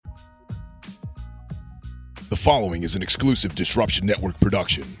following is an exclusive Disruption Network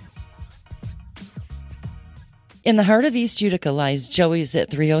production. In the heart of East Utica lies Joey's at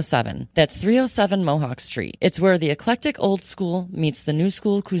 307. That's 307 Mohawk Street. It's where the eclectic old school meets the new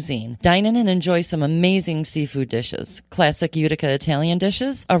school cuisine. Dine in and enjoy some amazing seafood dishes, classic Utica Italian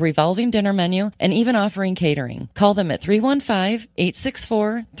dishes, a revolving dinner menu, and even offering catering. Call them at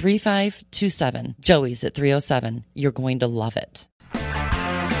 315-864-3527. Joey's at 307. You're going to love it.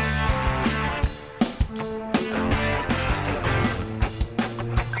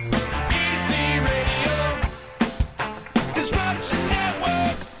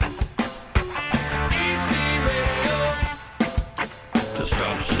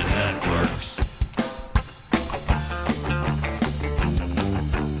 Disruption Networks.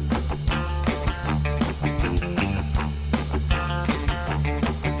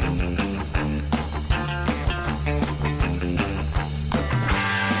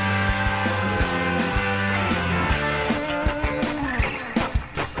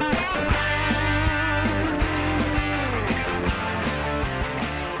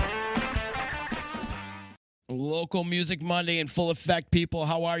 Local Music Monday in full effect, people.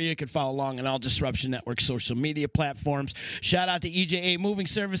 How are you? You can follow along on all Disruption Network social media platforms. Shout out to EJA Moving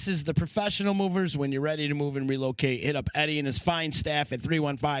Services, the professional movers. When you're ready to move and relocate, hit up Eddie and his fine staff at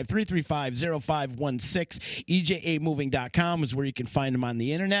 315-335-0516. EJAmoving.com is where you can find them on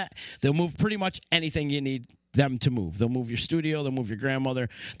the internet. They'll move pretty much anything you need them to move. They'll move your studio. They'll move your grandmother.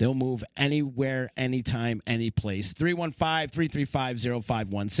 They'll move anywhere, anytime, any place.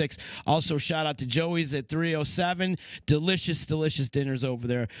 315-335-0516. Also, shout out to Joey's at 307. Delicious, delicious dinners over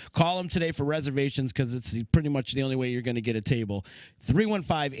there. Call them today for reservations because it's pretty much the only way you're going to get a table.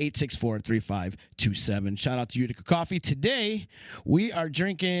 315-864-3527. Shout out to Utica Coffee. Today, we are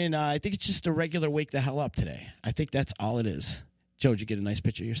drinking, I think it's just a regular Wake the Hell Up today. I think that's all it is. Joe, did you get a nice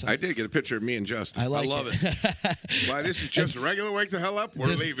picture of yourself? I did get a picture of me and Justin. I love it. Why, this is just a regular Wake the Hell Up?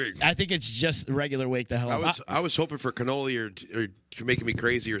 We're leaving. I think it's just a regular Wake the Hell Up. I was hoping for cannoli or making me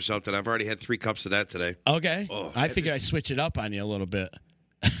crazy or something. I've already had 3 cups of that today. Okay. I figured I'd switch it up on you a little bit.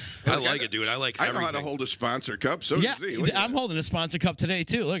 I like it, dude. I like everything. I know how to hold a sponsor cup, so yeah, does he. I'm holding a sponsor cup today,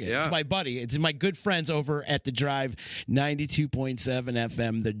 too. Look, it's my buddy. It's my good friends over at The Drive, 92.7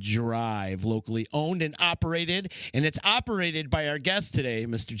 FM, The Drive, locally owned and operated. And it's operated by our guest today,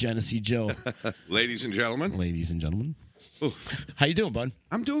 Mr. Genesee Joe. Ladies and gentlemen. Ladies and gentlemen. How you doing, bud?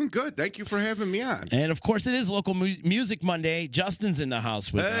 I'm doing good. Thank you for having me on. And, of course, it is Local Music Monday. Justin's in the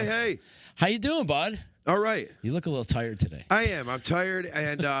house with us. Hey. How you doing, bud? All right. You look a little tired today. I am. I'm tired,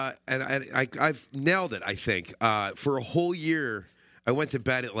 and I've nailed it, I think. For a whole year, I went to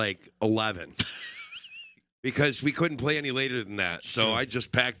bed at like 11 because we couldn't play any later than that. So I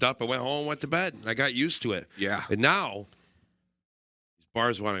just packed up. I went home and went to bed, and I got used to it. Yeah. And now, these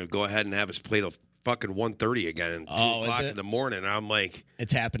bars want to go ahead and have us play till fucking 1:30 again and 2 o'clock in the morning. And I'm like...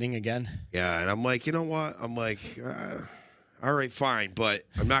 It's happening again? Yeah, and I'm like, you know what? I'm like, all right, fine, but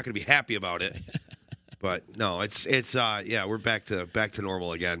I'm not going to be happy about it. But no, it's we're back to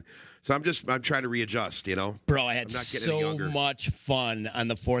normal again. So I'm trying to readjust, you know. Bro, I had so much fun on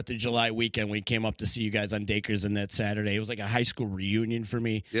the 4th of July weekend. We came up to see you guys on Dakers and that Saturday. It was like a high school reunion for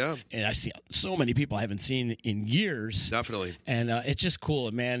me. Yeah. And I see so many people I haven't seen in years. Definitely. And it's just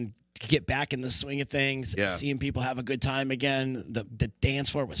cool, man. Get back in the swing of things, seeing people have a good time again. The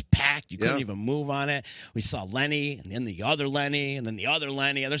dance floor was packed. You couldn't even move on it. We saw Lenny, and then the other Lenny, and then the other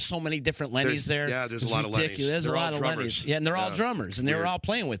Lenny. There's so many different Lennys there. Yeah, there's a lot of Lennys. There's a lot of Lennys. Yeah, and they're all drummers, and they were all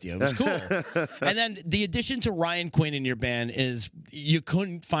playing with you. It was cool. And then the addition to Ryan Quinn in your band is you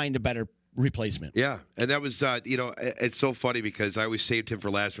couldn't find a better replacement. Yeah, and that was, it's so funny because I always saved him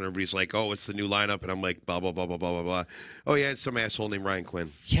for last when everybody's like, oh, what's the new lineup? And I'm like, blah, blah, blah, blah, blah, blah, blah. Oh, yeah, it's some asshole named Ryan Quinn.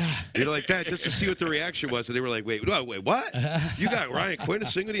 Yeah. You know, like that, just to see what the reaction was. And they were like, wait, what? You got Ryan Quinn to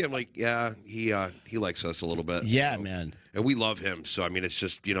sing with you? I'm like, yeah, he likes us a little bit. Yeah, man. And we love him. So, I mean, it's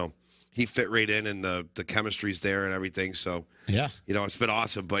just, you know, he fit right in and the chemistry's there and everything. So, yeah, you know, it's been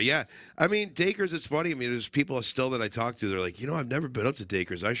awesome. But, yeah, I mean, Dakers, it's funny. I mean, there's people still that I talk to. They're like, you know, I've never been up to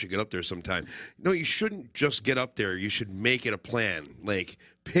Dakers. I should get up there sometime. No, you shouldn't just get up there. You should make it a plan. Like,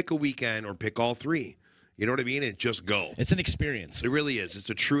 pick a weekend or pick all 3. You know what I mean? And just go. It's an experience. It really is. It's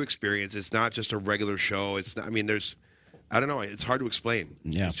a true experience. It's not just a regular show. It's not, I mean, I don't know. It's hard to explain.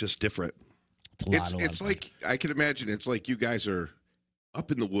 Yeah. It's just different. It's like, I can imagine it's like you guys are up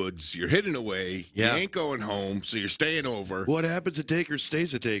in the woods, you're hidden away, you ain't going home, so you're staying over. What happens at Takers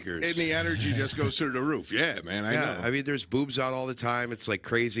stays at Takers. And the energy just goes through the roof. Yeah, man, I know. I mean, there's boobs out all the time. It's like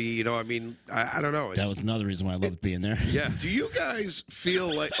crazy, you know, I mean, I don't know. That was another reason why I loved being there. Yeah. Do you guys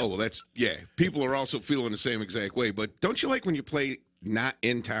feel like, people are also feeling the same exact way, but don't you like when you play not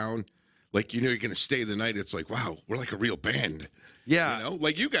in town? like, you're going to stay the night. It's like, wow, we're like a real band. Yeah. You know,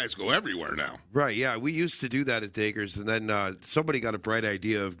 like you guys go everywhere now. Right, yeah. We used to do that at Dacres, and then somebody got a bright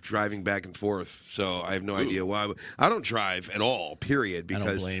idea of driving back and forth. So I have no idea why. I don't drive at all, period, because I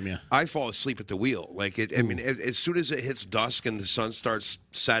don't blame you. I fall asleep at the wheel. Like, I mean, as soon as it hits dusk and the sun starts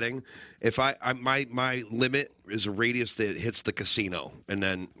setting, if my limit is a radius that hits the casino, and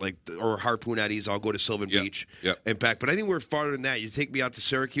then, like, or Harpoon Eddies, I'll go to Sylvan Beach and back. But anywhere farther than that, you take me out to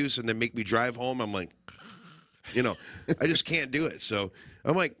Syracuse and then make me drive home, I'm like, you know, I just can't do it. So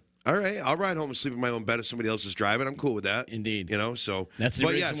I'm like, all right, I'll ride home and sleep in my own bed if somebody else is driving. I'm cool with that. Indeed. You know, so. That's the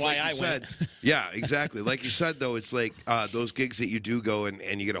reason why I went. Yeah, exactly. Like you said, though, it's like those gigs that you do go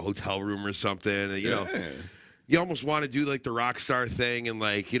and you get a hotel room or something, and, you know. You almost want to do like the rock star thing, and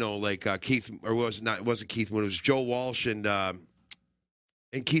like, you know, like Keith, or it wasn't Keith Moon, it was Joe Walsh and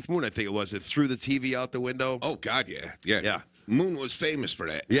Keith Moon, I think it was. It threw the TV out the window. Oh God, yeah. Moon was famous for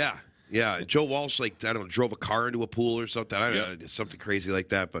that. Yeah. And Joe Walsh, like, I don't know, drove a car into a pool or something. I don't know, something crazy like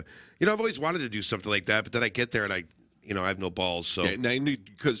that. But, you know, I've always wanted to do something like that. But then I get there and I have no balls. So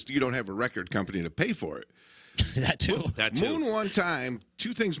because you don't have a record company to pay for it. That too. Moon one time,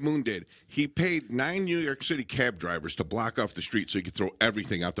 two things Moon did. He paid 9 New York City cab drivers to block off the street so he could throw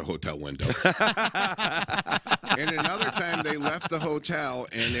everything out the hotel window. And another time they left the hotel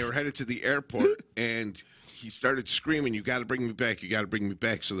and they were headed to the airport, and he started screaming, "You got to bring me back, you got to bring me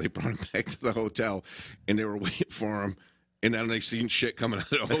back." So they brought him back to the hotel, and they were waiting for him. And then they seen shit coming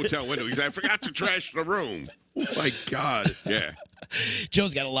out of the hotel window. He said, "I forgot to trash the room." Oh, my God. Yeah.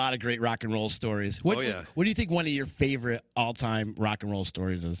 Joe's got a lot of great rock and roll stories. What do you think one of your favorite all-time rock and roll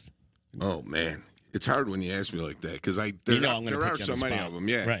stories is? Oh, man. It's hard when you ask me like that, because there are so many of them.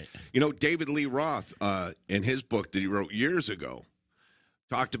 Yeah. Right. You know, David Lee Roth, in his book that he wrote years ago,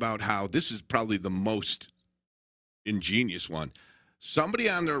 talked about how this is probably the most ingenious one. Somebody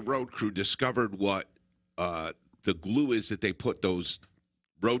on their road crew discovered what the glue is that they put those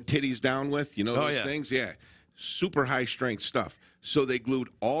road titties down with. You know those things? Yeah. Super high strength stuff. So they glued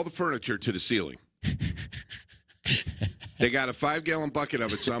all the furniture to the ceiling. They got a 5-gallon bucket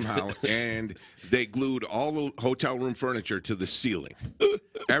of it somehow, and they glued all the hotel room furniture to the ceiling.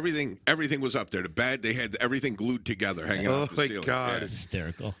 Everything was up there. The bed, they had everything glued together, hanging off the ceiling. Oh, my God. Yeah. That's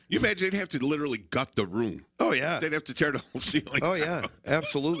hysterical. You imagine they'd have to literally gut the room. Oh, yeah. They'd have to tear the whole ceiling. Oh, yeah.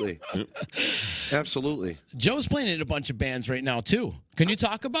 Absolutely. Absolutely. Joe's playing in a bunch of bands right now, too. Can you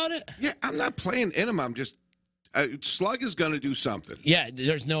talk about it? Yeah, I'm not playing in them. I'm just... Slug is going to do something. Yeah,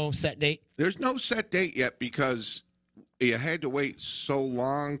 there's no set date? There's no set date yet because you had to wait so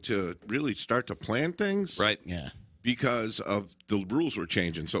long to really start to plan things. Right. Yeah. Because of the rules were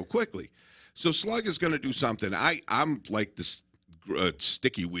changing so quickly. So Slug is going to do something. I'm like this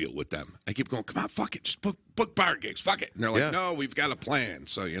sticky wheel with them. I keep going, come on, fuck it. Just book bar gigs. Fuck it. And they're like, no, we've got a plan.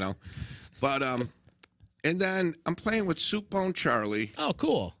 So, you know. But, and then I'm playing with Soup Bone Charlie. Oh,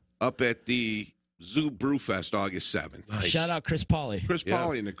 cool. Up at the Zoo Brewfest August 7th. Nice. Shout out Chris Pauly. Chris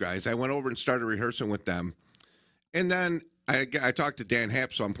Pauly and the guys. I went over and started rehearsing with them. And then I talked to Dan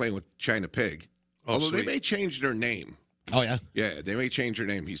Happ, so I'm playing with China Pig. Although they may change their name. Oh, yeah? Yeah, they may change their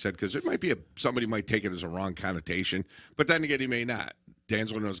name, he said, because it might be somebody might take it as a wrong connotation. But then again, he may not.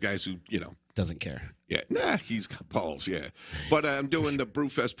 Dan's one of those guys who, you know. Doesn't care. Yeah, he's got balls, yeah. But I'm doing the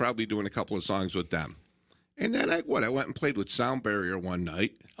Brewfest, probably doing a couple of songs with them. And then I went and played with Sound Barrier one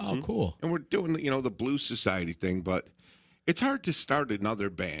night. Oh, cool. And we're doing, you know, the Blues Society thing, but it's hard to start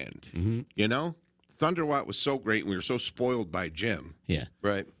another band, you know? Thunderwatt was so great, and we were so spoiled by Jim. Yeah.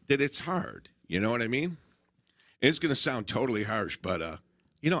 Right. That it's hard, you know what I mean? It's going to sound totally harsh, but,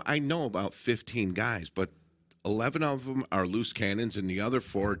 you know, I know about 15 guys, but 11 of them are loose cannons, and the other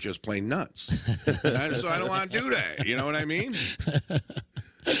 4 are just plain nuts. And so I don't want to do that, you know what I mean?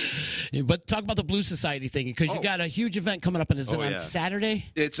 But talk about the Blues Society thing, because you got a huge event coming up, and is it on Saturday?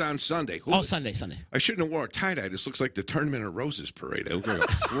 It's on Sunday. Sunday. I shouldn't have wore a tie-dye. This looks like the Tournament of Roses parade. I look like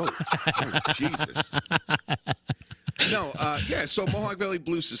a float. Oh, Jesus. No, so Mohawk Valley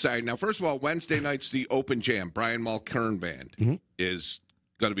Blues Society. Now, first of all, Wednesday night's the open jam. Brian Mulkern Band is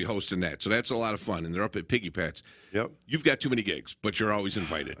going to be hosting that. So that's a lot of fun, and they're up at Piggy Pat's. Yep. You've got too many gigs, but you're always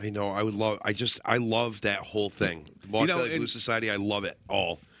invited. I know. I love that whole thing. The Mohawk Valley Blues Society, I love it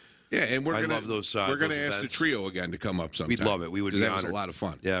all. Yeah, and we're love those. We're going to ask events. the trio again to come up sometime. We'd love it. We would be that honored. was a lot of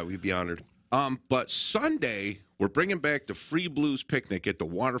fun. Yeah, we'd be honored. But Sunday, we're bringing back the Free Blues Picnic at the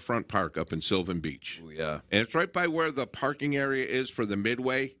Waterfront Park up in Sylvan Beach. Oh, yeah. And it's right by where the parking area is for the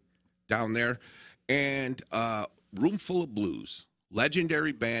Midway down there. And Room Full of Blues,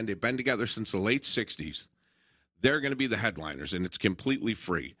 legendary band. They've been together since the late 60s. They're going to be the headliners, and it's completely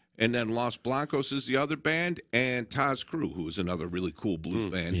free. And then Los Blancos is the other band, and Taz Crew, who is another really cool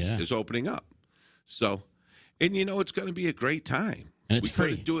blues band, is opening up. So, and it's going to be a great time. And it's free.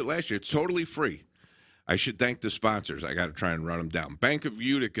 We couldn't do it last year. It's totally free. I should thank the sponsors. I got to try and run them down. Bank of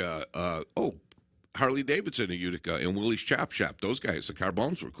Utica, Harley Davidson of Utica, and Willie's Chop Shop. Those guys, the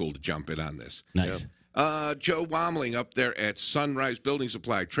Carbones, were cool to jump in on this. Nice. Joe Womling up there at Sunrise Building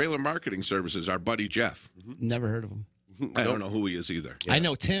Supply. Trailer Marketing Services, our buddy Jeff. Never heard of him. I don't know who he is either. I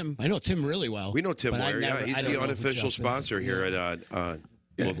know Tim. I know Tim really well. We know Tim but Moyer. He's the unofficial sponsor here at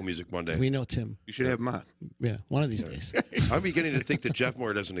Local Music Monday. We know Tim. You should have him on. Yeah, one of these days. I'm beginning to think that Jeff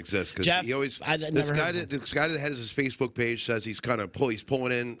Moyer doesn't exist because he always this guy that has his Facebook page says he's kind of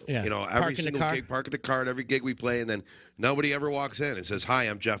pulling in, every single gig, parking the car at every gig we play, and then nobody ever walks in and says, "Hi,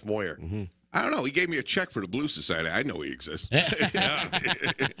 I'm Jeff Moyer." Mm-hmm. I don't know. He gave me a check for the Blues Society. I know he exists.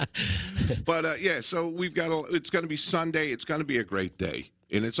 But so we've got. It's going to be Sunday. It's going to be a great day,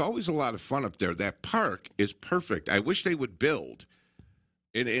 and it's always a lot of fun up there. That park is perfect. I wish they would build.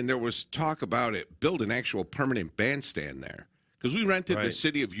 And there was talk about it, build an actual permanent bandstand there. Because we rented the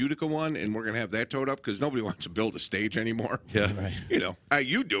City of Utica one, and we're going to have that towed up because nobody wants to build a stage anymore. Yeah. Right.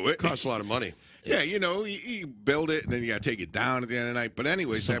 You do it. It costs a lot of money. Yeah, you build it, and then you got to take it down at the end of the night. But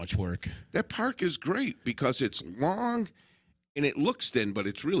anyways, so much work. That park is great because it's long, and it looks thin, but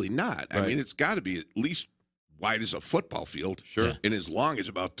it's really not. Right. I mean, it's got to be at least wide as a football field. Sure. And as long as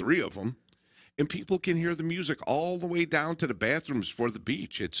about 3 of them. And people can hear the music all the way down to the bathrooms for the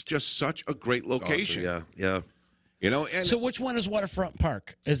beach. It's just such a great location. Awesome. Yeah. And so which one is Waterfront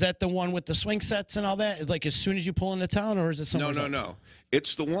Park? Is that the one with the swing sets and all that? Like as soon as you pull into town, or is it something? No.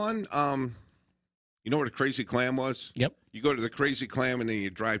 It's the one. You know where the Crazy Clam was? Yep. You go to the Crazy Clam and then you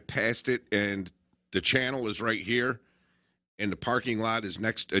drive past it, and the channel is right here, and the parking lot is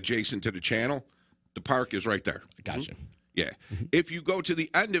adjacent to the channel. The park is right there. Gotcha. Yeah. If you go to the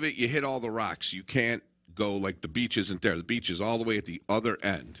end of it, you hit all the rocks. You can't go, the beach isn't there. The beach is all the way at the other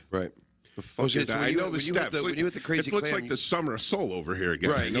end. Right. I know the steps. When you hit the Crazy It looks Clam, like the Summer of Soul over here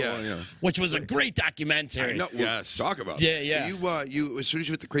again. Right, Which was a great documentary. I know. Yes. Talk about it. Yeah. You as soon as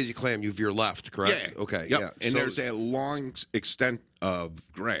you hit the Crazy Clam, you veer left, correct? Yeah. Okay. Yep. Yeah. And there's a long extent of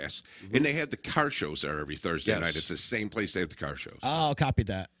grass. And they have the car shows there every Thursday night. It's the same place they have the car shows. Oh, copied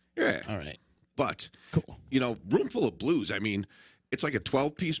that. Yeah. All right. But, cool. Room full of blues. I mean, it's like a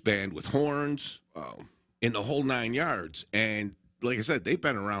 12-piece band with horns in the whole 9 yards. And like I said, they've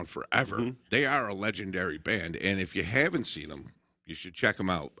been around forever. Mm-hmm. They are a legendary band. And if you haven't seen them, you should check them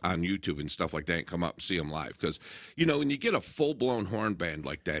out on YouTube and stuff like that and come up and see them live. Because, when you get a full-blown horn band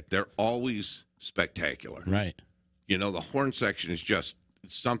like that, they're always spectacular. Right. The horn section is just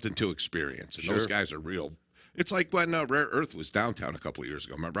something to experience. And those guys are real. It's like when Rare Earth was downtown a couple of years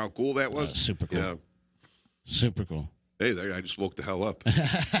ago. Remember how cool that was? Super cool. Yeah. Super cool. Hey, I just woke the hell up.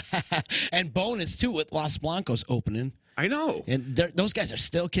 And bonus, too, with Los Blancos opening. I know. And those guys are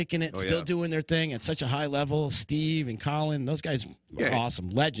still kicking it, doing their thing at such a high level. Steve and Colin, those guys are awesome.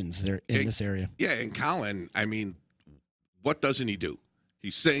 Legends in this area. Yeah, and Colin, I mean, what doesn't he do? He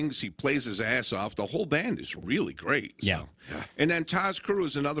sings, he plays his ass off. The whole band is really great. So. Yeah. And then Taz Crew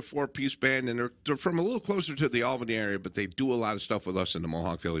is another 4-piece band, and they're from a little closer to the Albany area, but they do a lot of stuff with us in the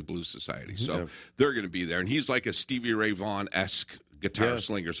Mohawk Valley Blues Society. So they're going to be there. And he's like a Stevie Ray Vaughan-esque guitar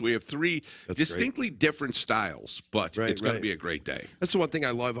slinger. So we have 3 distinctly different styles, but it's going to be a great day. That's the one thing I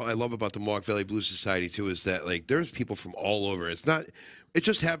love about the Mohawk Valley Blues Society, too, is that, there's people from all over. It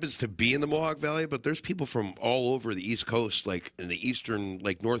just happens to be in the Mohawk Valley, but there's people from all over the East Coast, in the eastern,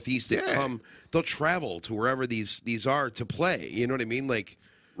 Northeast, that come. They'll travel to wherever these are to play. You know what I mean?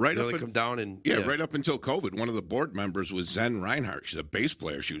 Right up, come down and right up until COVID, one of the board members was Zen Reinhardt. She's a bass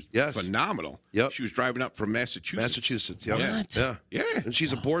player. She was phenomenal. Yep. She was driving up from Massachusetts. Yep. Yeah. And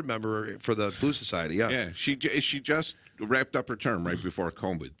she's a board member for the Blues Society. Yeah. She just wrapped up her term right before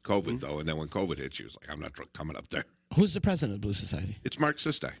COVID though, and then when COVID hit, she was like, "I'm not coming up there." Who's the president of the Blues Society? It's Mark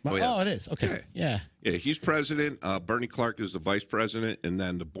Sistai. Oh, it is. Okay. Yeah. He's president. Bernie Clark is the vice president, and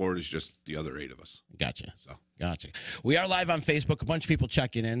then the board is just the other 8 of us. Gotcha. Gotcha. We are live on Facebook. A bunch of people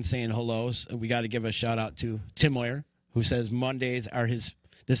checking in, saying hellos. We got to give a shout out to Tim Moyer, who says Mondays are his.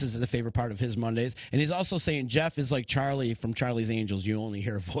 This is the favorite part of his Mondays. And he's also saying Jeff is like Charlie from Charlie's Angels. You only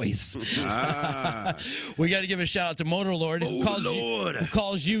hear a voice. We got to give a shout out to Motor Lord, who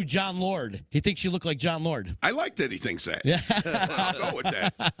calls you John Lord. He thinks you look like John Lord. I like that he thinks that. Yeah. I'll go with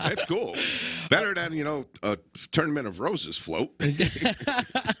that. That's cool. Better than, a Tournament of Roses float.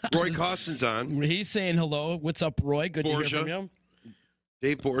 Roy Costin's on. He's saying hello. What's up, Roy? Good to hear from you.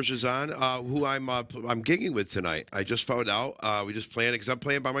 Dave Borgia's on, who I'm gigging with tonight. I just found out. We just playing because I'm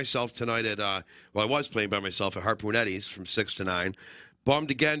playing by myself tonight at. I was playing by myself at Harpoon Eddie's from 6 to 9,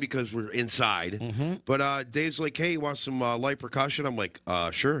 Bummed again because we're inside. Mm-hmm. But Dave's like, hey, you want some light percussion? I'm like,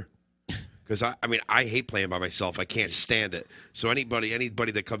 sure. Because, I hate playing by myself. I can't stand it. So anybody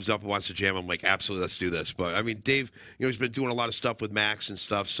that comes up and wants to jam, I'm like, absolutely, let's do this. But, Dave, he's been doing a lot of stuff with Max and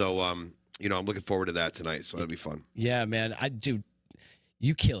stuff. So, I'm looking forward to that tonight. So that'll be fun. Yeah, man.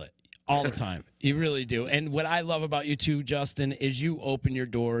 You kill it all the time. You really do. And what I love about you too, Justin, is you open your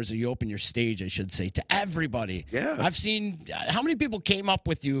doors, or you open your stage, I should say, to everybody. Yeah. I've seen how many people came up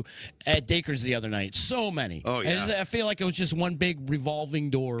with you at Dacres the other night. So many. Oh, yeah. And I feel like it was just one big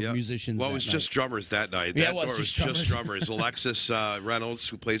revolving door of musicians. Well, it was just drummers that night. Yeah, That it was door just was drummers. just drummers. Alexis Reynolds,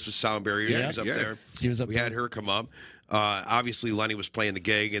 who plays with Sound Barrier, she was up there. She was up we there. had her come up. Obviously, Lenny was playing the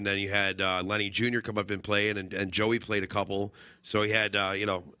gig, and then you had Lenny Jr. come up and play, and Joey played a couple. So he had,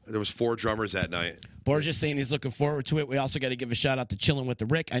 there was 4 drummers that night. Borges saying he's looking forward to it. We also got to give a shout out to Chilling with the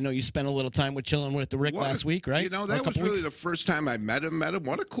Rick. I know you spent a little time with Chilling with the Rick last week, right? That was really the first time I met him.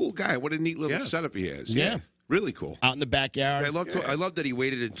 What a cool guy. What a neat little setup he has. Yeah. Really cool. Out in the backyard. I love that he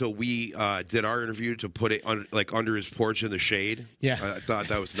waited until we did our interview to put it under his porch in the shade. Yeah. I thought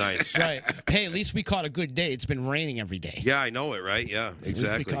that was nice. Right. Hey, at least we caught a good day. It's been raining every day. Yeah, I know it, right? Yeah, exactly.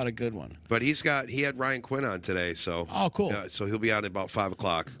 At least we caught a good one. But he had Ryan Quinn on today, so. Oh, cool. Yeah, so he'll be on at about 5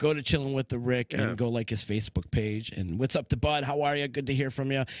 o'clock. Go to Chilling with the Rick and go like his Facebook page. And what's up to Bud? How are you? Good to hear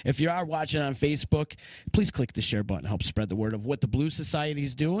from you. If you are watching on Facebook, please click the share button. Help spread the word of what the Blues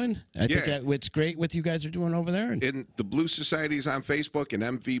Society's doing. I think it's great what you guys are doing over there. And the Blues Society is on Facebook, and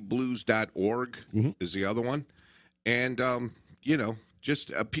mvblues.org is the other one. And,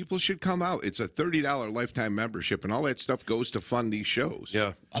 just people should come out. It's a $30 lifetime membership, and all that stuff goes to fund these shows.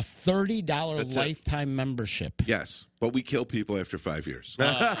 Yeah. A $30 lifetime membership. Yes, but we kill people after 5 years.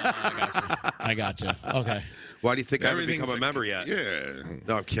 I got you. Okay. Why do you think I haven't Everything's become a member yet? Yeah.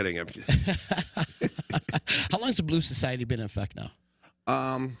 No, I'm kidding. How long's the Blues Society been in effect now?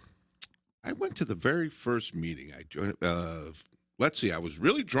 I went to the very first meeting. I joined. Let's see. I was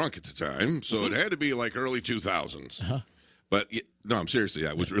really drunk at the time, so it had to be like early 2000s. But no, I'm seriously.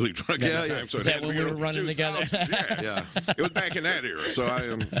 I was really drunk at the time. So Is that when we were running together? Yeah. It was back in that era. So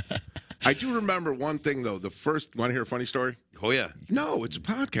I do remember one thing though. The first. Want to hear a funny story? Oh yeah. No, it's a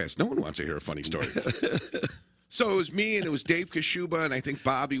podcast. No one wants to hear a funny story. So it was me and it was Dave Kashuba and I think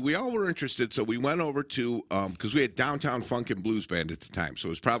Bobby. We all were interested, so we went over to because we had Downtown Funk and Blues Band at the time, so it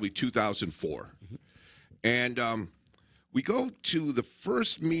was probably 2004, and we go to the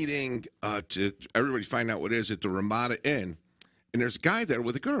first meeting to everybody find out what it is at the Ramada Inn, and there's a guy there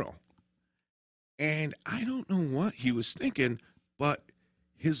with a girl, and I don't know what he was thinking, but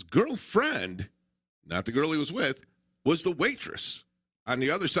his girlfriend, not the girl he was with, was the waitress on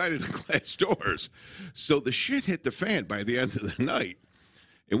the other side of the glass doors. So the shit hit the fan by the end of the night.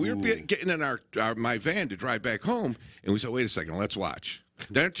 And we were getting in my van to drive back home, and we said, wait a second, let's watch.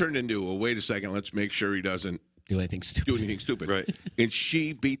 Then it turned into, well, wait a second, let's make sure he doesn't Do anything stupid. Right. And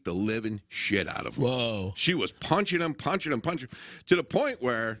she beat the living shit out of him. Whoa. She was punching him, to the point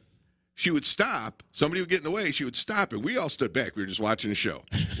where she would stop. Somebody would get in the way. She would stop, and we all stood back. We were just watching the show.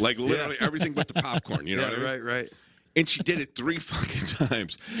 Like literally everything but the popcorn. You know what I mean? Right. And she did it 3 fucking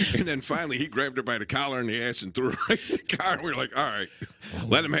times. And then finally he grabbed her by the collar and the ass and threw her right in the car. And we were like, all right,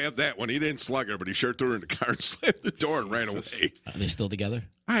 let him have that one. He didn't slug her, but he sure threw her in the car and slammed the door and ran away. Are they still together?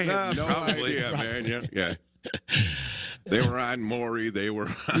 I have no probably. idea, man. Yeah. They were on Maury. They were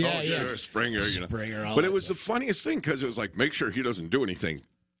on Springer. Springer. But it was the funniest thing because it was like, make sure he doesn't do anything.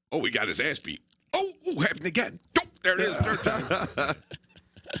 Oh, we got his ass beat. Oh, happened again. Oh, there it is, third time.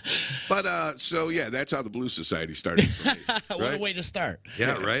 But so yeah, that's how the Blues Society started. For me. What a way to start.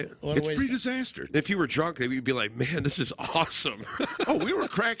 Yeah, right. What a It's way pretty disaster. If you were drunk, maybe you'd be like, man, this is awesome. Oh, we were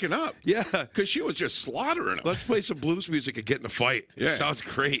cracking up. Yeah. Because she was just slaughtering them. Let's play some blues music and get in a fight. Yeah. Sounds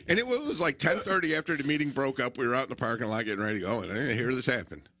great. And it was like 10:30 after the meeting broke up. We were out in the parking lot getting ready to go, and I didn't hear this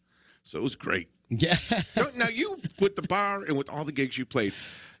happen. So it was great. Yeah. Now, you, with the bar and with all the gigs you played,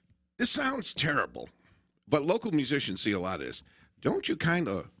 this sounds terrible, but local musicians see a lot of this. Don't you kind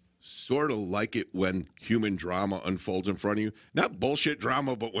of sort of like it when human drama unfolds in front of you? Not bullshit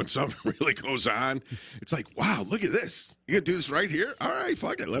drama, but when something really goes on, it's like, wow, look at this. You can do this right here? All right,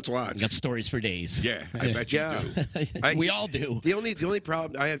 fuck it. Let's watch. Got stories for days. Yeah, I bet you do. We all do. The only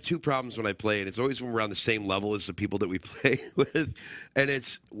problem, I have 2 problems when I play, and it's always when we're on the same level as the people that we play with. And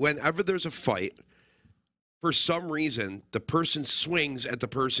it's whenever there's a fight, for some reason, the person swings at the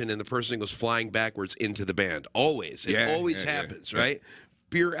person and the person goes flying backwards into the band. Always. It always happens, right?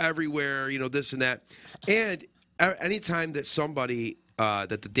 Beer everywhere, this and that. And anytime that somebody,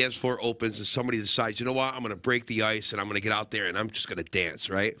 that the dance floor opens and somebody decides, you know what, I'm going to break the ice and I'm going to get out there and I'm just going to dance,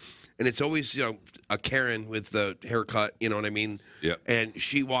 right? and it's always a Karen with the haircut. You know what I mean? Yeah. And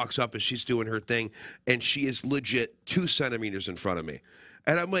she walks up and she's doing her thing, and she is legit 2 centimeters in front of me,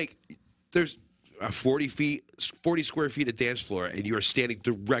 and I'm like, there's 40 square feet of dance floor, and you are standing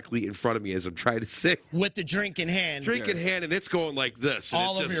directly in front of me as I'm trying to sing. With the drink in hand. Drink in hand, and it's going like this. And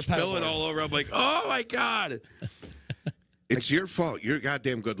All it's over just your spilling pedalboard. all over. I'm like, oh, my God. It's your fault. You're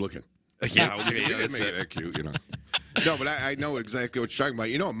goddamn good looking. Yeah, You that's didn't make it that cute, you know. No, but I know exactly what you're talking about.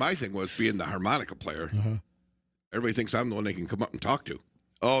 You know what my thing was, being the harmonica player. Everybody thinks I'm the one they can come up and talk to.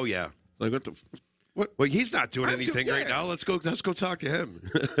 Oh, yeah. Like, what? Well, he's not doing I'm anything doing- right yeah. now. Let's go talk to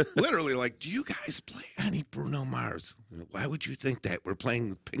him. Literally, like, do you guys play any Bruno Mars? Why would you think that? We're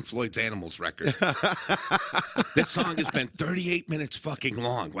playing Pink Floyd's Animals record. This song has been 38 minutes fucking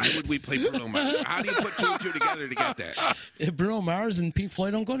long. Why would we play Bruno Mars? How do you put 2 and 2 together to get that? Bruno Mars and Pink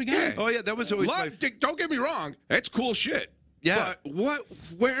Floyd don't go together. Oh, yeah, that was always Don't get me wrong. That's cool shit. Yeah. But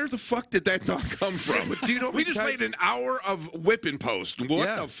where the fuck did that song come from? Do you know we just played an hour of Whipping Post. What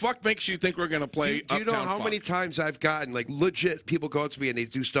Yeah. the fuck makes you think we're going to play Do you know Uptown how Funk? many times I've gotten, like, legit people go up to me and they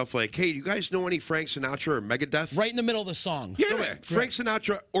do stuff like, hey, do you guys know any Frank Sinatra or Megadeth? Right in the middle of the song. Yeah. No, wait, Frank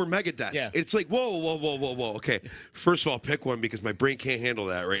Sinatra or Megadeth. Yeah. It's like, whoa. Okay, first of all, pick one because my brain can't handle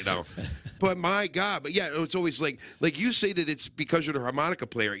that right now. But my God, but yeah, it's always like you say that it's because you're the harmonica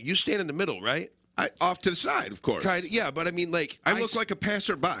player. You stand in the middle, right? Off to the side, of course. Kind of, yeah, but I mean, like, I look like a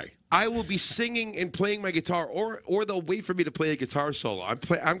passerby. I will be singing and playing my guitar, or they'll wait for me to play a guitar solo.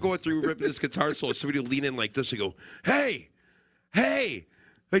 I'm going through ripping this guitar solo. Somebody will lean in like this and go, hey,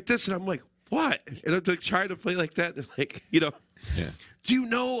 like this, and I'm like, what? And I'm like trying to play like that, and like, Yeah. do you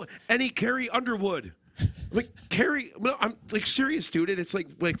know any Carrie Underwood? I'm like, Carrie, no, I'm like serious, dude. And it's like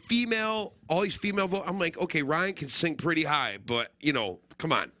female, all these female voices. I'm like, okay, Ryan can sing pretty high, but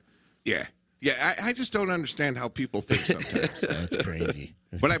come on. Yeah. Yeah, I just don't understand how people think sometimes. That's crazy.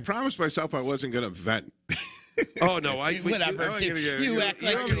 But I promised myself I wasn't going to vent. Oh no, Whatever. You act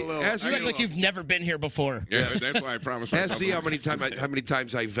like you've never been here before. Yeah, that's why I promised myself. See how many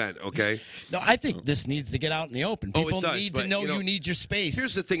times I vent. Okay. No, I think this needs to get out in the open. Oh, it People does, need to but, know you know, you need your space.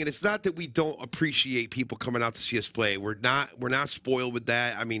 Here's the thing, and it's not that we don't appreciate people coming out to see us play. We're not spoiled with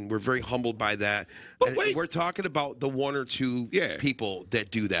that. I mean, we're very humbled by that. But And wait. we're talking about the 1 or 2 Yeah. people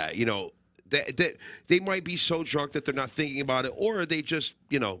that do that. That they might be so drunk that they're not thinking about it, or they just,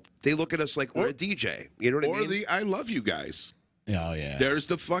 they look at us like we're a DJ. You know what I Or mean? the I love you guys. Oh, yeah. There's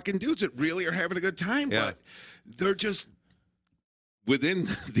the fucking dudes that really are having a good time, Yeah. but they're just within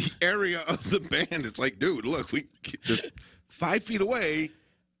the area of the band. It's like, dude, look, we just 5 feet away.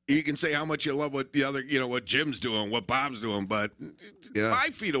 You can say how much you love what the other, what Jim's doing, what Bob's doing, but Yeah.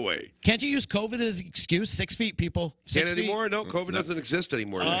 5 feet away. Can't you use COVID as an excuse? 6 feet, people. 6 Can't feet? anymore? No, COVID doesn't exist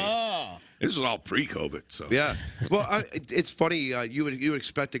anymore. Oh. This is all pre-COVID, so Yeah. Well, it's funny. You would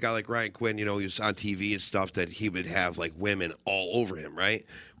expect a guy like Ryan Quinn, he was on TV and stuff, that he would have like women all over him, right?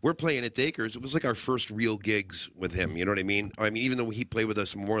 We're playing at Dacres. It was like our first real gigs with him. You know what I mean? I mean, even though he played with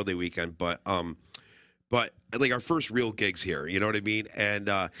us Memorial Day weekend, but like our first real gigs here. You know what I mean? And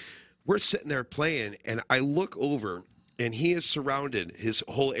we're sitting there playing, and I look over, and he is surrounded. His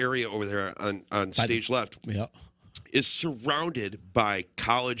whole area over there on stage left. Yeah. Is surrounded by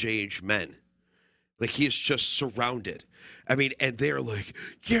college-age men. Like, he is just surrounded. I mean, and they're like,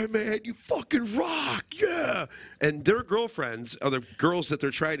 yeah, man, you fucking rock, yeah. And their girlfriends, or the girls that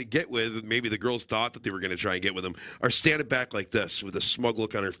they're trying to get with, maybe the girls thought that they were going to try and get with them, are standing back like this with a smug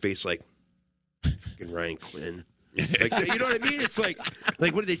look on her face like, fucking Ryan Quinn. Like, you know what I mean? It's like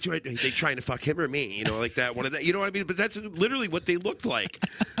what are they trying? Are they trying to fuck him or me? Like that. One of that. You know what I mean? But that's literally what they looked like.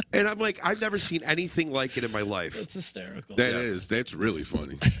 And I'm like, I've never seen anything like it in my life. It's hysterical. That's really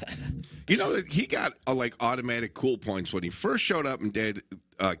funny. He got like automatic cool points when he first showed up and did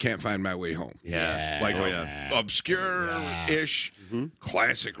Can't Find My Way Home. Yeah. Like obscure-ish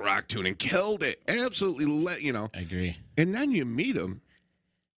classic rock tune, and killed it. Absolutely, I agree. And then you meet him,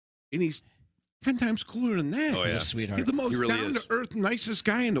 and he's 10 times cooler than that. Oh, yeah. He's a sweetheart. He's the most He really is. down-to-earth, nicest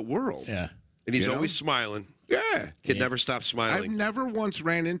guy in the world. Yeah. And he's You know? always smiling. Yeah. Kid never stops I've smiling. never once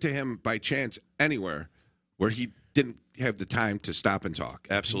ran into him by chance anywhere where he didn't have the time to stop and talk.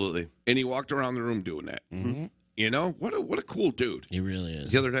 Absolutely. And he walked around the room doing that. Mm-hmm. What a cool dude. He really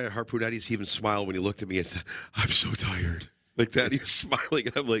is. The other day at Harpoon Eddie's, he even smiled when he looked at me and said, I'm so tired. Like that. He was smiling.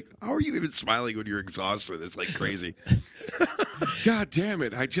 And I'm like, how are you even smiling when you're exhausted? It's like crazy. God damn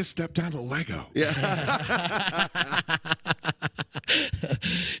it. I just stepped on a Lego. Yeah.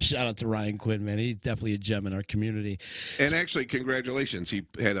 Shout out to Ryan Quinn, man. He's definitely a gem in our community. And actually, congratulations. He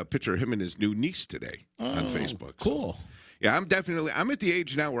had a picture of him and his new niece today on Facebook. Cool. So, Yeah, I'm at the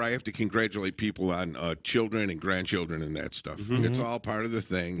age now where I have to congratulate people on children and grandchildren and that stuff. It's all part of the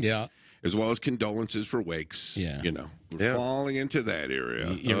thing. Yeah. As well as condolences for wakes. Yeah. We're falling into that area.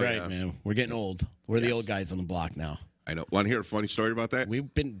 You're right, man. We're getting old. We're the old guys on the block now. I know. Want to hear a funny story about that?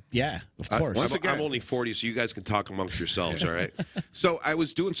 We've been, of course. I'm only 40, so you guys can talk amongst yourselves, all right? So I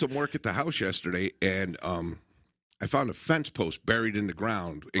was doing some work at the house yesterday, and I found a fence post buried in the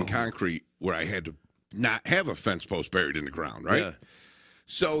ground in concrete where I had to not have a fence post buried in the ground, right? Yeah.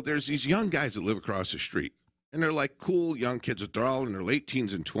 So there's these young guys that live across the street, and they're like cool young kids. They're all in their late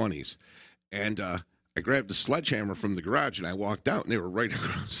teens and 20s. And I grabbed the sledgehammer from the garage, and I walked out, and they were right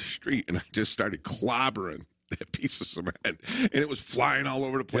across the street, and I just started clobbering that piece of cement, and it was flying all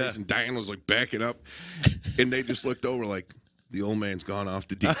over the place, and Diane was like backing up, and they just looked over like, the old man's gone off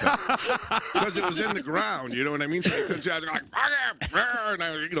the deep end. Because it was in the ground, you know what I mean? So I couldn't see. I was like, and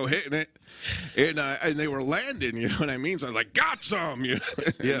I was, hitting it. And they were landing, you know what I mean? So I was like, got some. Yeah,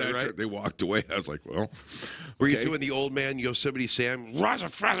 right. They walked away. I was like, well. Were you doing the old man Yosemite Sam? Yeah.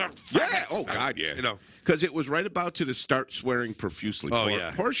 Oh, God, yeah. Because it was right about to start swearing profusely.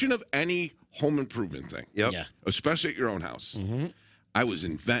 Portion of any home improvement thing. Yep. Yeah. Especially at your own house. Mm-hmm. I was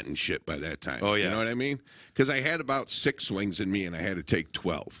inventing shit by that time. Oh, yeah. You know what I mean? Because I had about 6 swings in me, and I had to take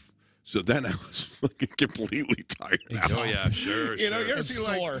 12. So then I was fucking completely tired out. Oh, yeah, sure. You ever see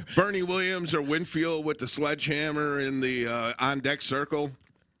like Bernie Williams or Winfield with the sledgehammer in the on-deck circle?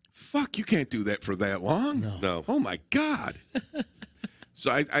 Fuck, you can't do that for that long. No. Oh, my God.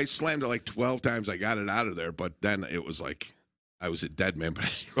 So I slammed it like 12 times. I got it out of there, but then it was like I was a dead man,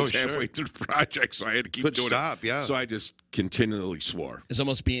 but I was halfway through the project, so I had to keep doing it. Yeah. So I just continually swore. It's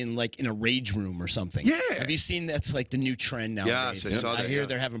almost being like in a rage room or something. Yeah. Have you seen that's like the new trend nowadays? Yes, I saw that. I hear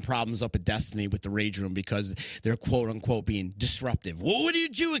they're having problems up at Destiny with the rage room because they're quote unquote being disruptive. Well, what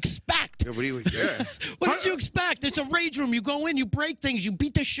did you expect? Yeah, what did you expect? It's a rage room. You go in, you break things, you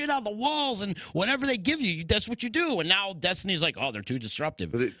beat the shit out of the walls, and whatever they give you, that's what you do. And now Destiny's like, oh, they're too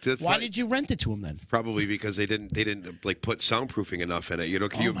disruptive. Why did you rent it to them then? Probably because they didn't like put soundproofing enough in it.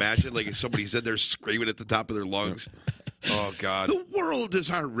 Can you imagine like if somebody's in there screaming at the top of their lungs? Oh God! The world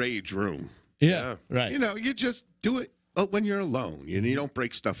is our rage room. Yeah, right. You just do it when you're alone. You don't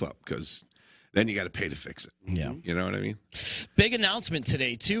break stuff up because then you got to pay to fix it. Yeah, you know what I mean. Big announcement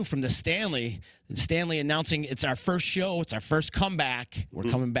today too from the Stanley. Stanley announcing it's our first show. It's our first comeback. We're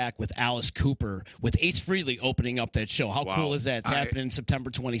coming back with Alice Cooper with Ace Frehley opening up that show. How cool is that? It's happening September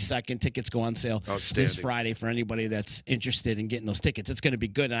 22nd. Tickets go on sale this Friday for anybody that's interested in getting those tickets. It's going to be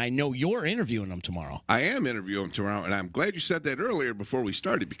good. And I know you're interviewing them tomoror. I am interviewing them tomorrow, and I'm glad you said that earlier before we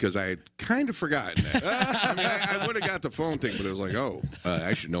started because I had kind of forgotten that. I would have got the phone thing, but it was like,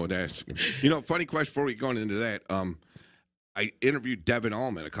 I should know what to ask him. Funny question before we go into that. I interviewed Devin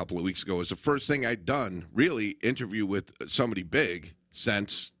Allman a couple of weeks ago. It was the first thing I'd done, really, interview with somebody big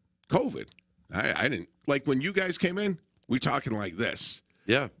since COVID. I didn't, like when you guys came in, we talking like this.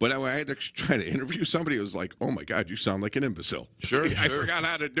 Yeah. But when I had to try to interview somebody, it was like, oh my God, you sound like an imbecile. Sure. I forgot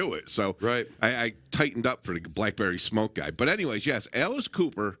how to do it. So right. I tightened up for the Blackberry Smoke guy. But anyways, yes, Alice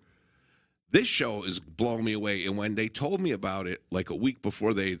Cooper, this show is blowing me away. And when they told me about it, like a week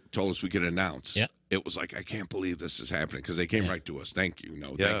before they told us we could announce, it was like, I can't believe this is happening because they came right to us. Thank you.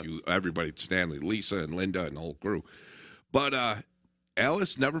 Thank you, everybody, Stanley, Lisa, and Linda, and the whole crew. But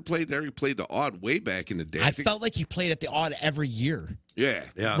Alice never played there. He played the Odd way back in the day. I felt like he played at the Odd every year. Yeah.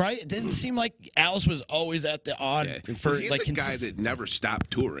 Right? It didn't seem like Alice was always at the Odd. Yeah. For, he's a guy that never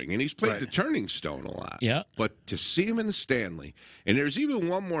stopped touring, and he's played the Turning Stone a lot. Yeah. But to see him in the Stanley, and there's even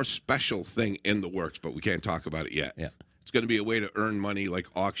one more special thing in the works, but we can't talk about it yet. Yeah. It's going to be a way to earn money, like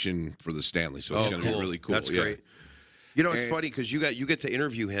auction for the Stanley. So it's going to be really cool. That's great. It's funny because you get to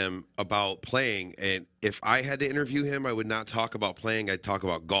interview him about playing, and if I had to interview him, I would not talk about playing. I'd talk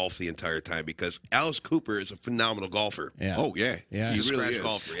about golf the entire time because Alice Cooper is a phenomenal golfer. Yeah. Oh, yeah. He's a really scratch is.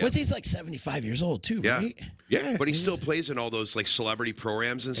 golfer. Yeah. What's he's like 75 years old, too, right? Yeah. But he still plays in all those like celebrity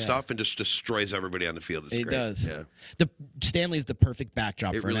programs and stuff and just destroys everybody on the field. It's he great. does. Yeah. The Stanley's the perfect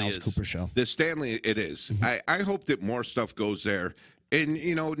backdrop for really an Alice is. Cooper show. The Stanley, it is. I hope that more stuff goes there. And,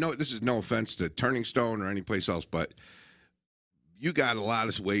 this is no offense to Turning Stone or any place else, but you got a lot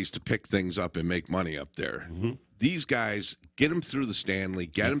of ways to pick things up and make money up there. Mm-hmm. These guys, get them through the Stanley,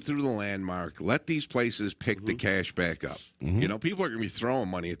 get them through the Landmark, let these places pick the cash back up. Mm-hmm. People are going to be throwing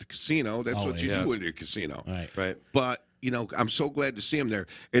money at the casino. That's what you do in a casino. Right. But, I'm so glad to see him there.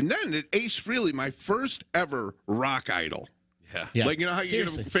 And then Ace Frehley, my first ever rock idol. Yeah. Like, how you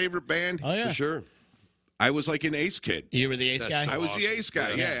Seriously. get a favorite band? Oh, yeah. For sure. I was like an ace kid. You were the ace guy? I was the ace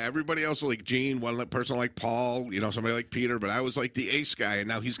guy. Yeah. Everybody else was like Gene, one person like Paul, somebody like Peter, but I was like the ace guy, and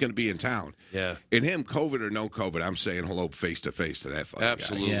now he's going to be in town. Yeah. And him, COVID or no COVID, I'm saying hello face to face to that fucking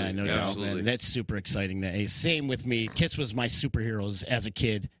Absolutely. guy. Yeah, no doubt, man. That's super exciting. That ace. Same with me. Kiss was my superheroes as a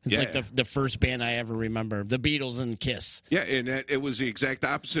kid. It's like the first band I ever remember. The Beatles and Kiss. Yeah, and it was the exact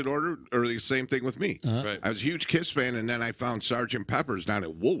opposite order, or the same thing with me. Right. I was a huge Kiss fan, and then I found Sgt. Pepper's down at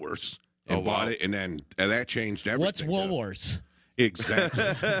Woolworths. And bought it, and then that changed everything. What's Woolworths? Exactly.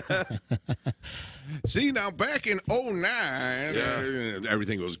 See, now back in 2009,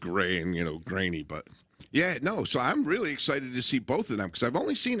 everything was gray and, grainy. But, so I'm really excited to see both of them because I've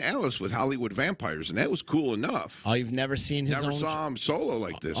only seen Alice with Hollywood Vampires, and that was cool enough. Oh, you've never seen his Never own? saw him solo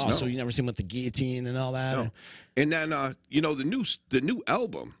like this. Oh, no. so you never seen him with the guillotine and all that? No. And then, the new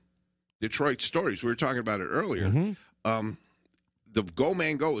album, Detroit Stories, we were talking about it earlier. The Go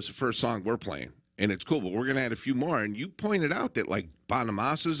Man Go is the first song we're playing, and it's cool, but we're going to add a few more. And you pointed out that, like,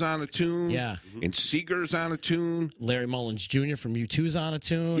 Bonamassa's on a tune. Yeah. And Seeger's on a tune. Larry Mullins Jr. from U2's on a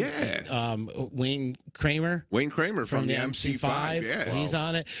tune. Yeah. Wayne Kramer. Wayne Kramer from the MC5. Yeah. He's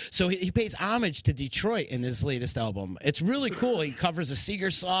on it. So he pays homage to Detroit in this latest album. It's really cool. He covers a Seeger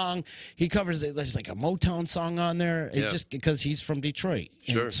song. He covers, there's like a Motown song on there. It's just because he's from Detroit.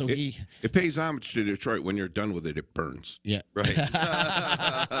 And Sure. so it pays homage to Detroit. When you're done with it, it burns. Yeah. Right.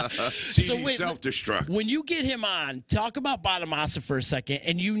 CD self-destruct. When you get him on, talk about Bonamassa for a second,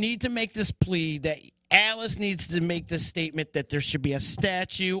 and you need to make this plea that Alice needs to make this statement that there should be a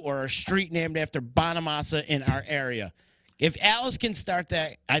statue or a street named after Bonamassa in our area. If Alice can start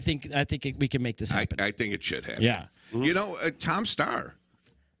that, I think we can make this happen. I think it should happen. Yeah. Tom Starr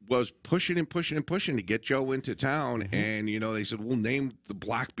was pushing and pushing and pushing to get Joe into town, and they said we'll name the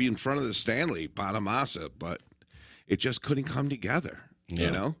block be in front of the Stanley Bonamassa, but it just couldn't come together.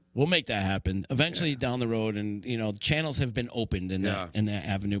 We'll make that happen eventually down the road, and channels have been opened in that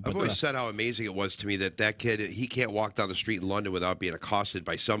avenue. But I've always said how amazing it was to me that kid, he can't walk down the street in London without being accosted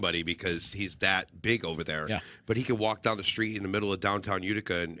by somebody because he's that big over there. Yeah. But he can walk down the street in the middle of downtown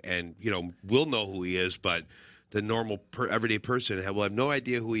Utica and we'll know who he is, but the normal everyday person will have no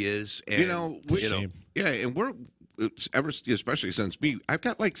idea who he is. And, and we're especially since I've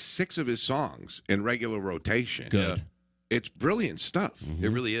got like 6 of his songs in regular rotation. Good. Yeah. It's brilliant stuff. It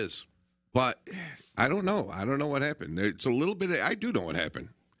really is. But I don't know. I don't know what happened. It's a little bit. I do know what happened,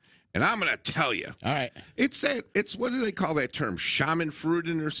 and I'm going to tell you. All right. It's what do they call that term?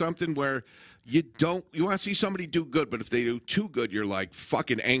 Schadenfreude or something, where you want to see somebody do good, but if they do too good, you're like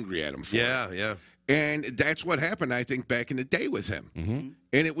fucking angry at them for it. Yeah. And that's what happened, I think, back in the day with him.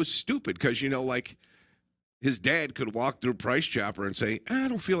 And it was stupid because, like, his dad could walk through Price Chopper and say, I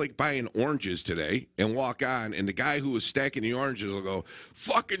don't feel like buying oranges today, and walk on, and the guy who was stacking the oranges will go,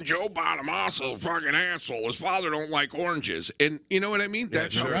 fucking Joe Bonamassa, fucking asshole. His father don't like oranges. And you know what I mean?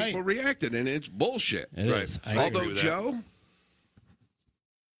 That's how people reacted, and it's bullshit. It is. Although, Joe,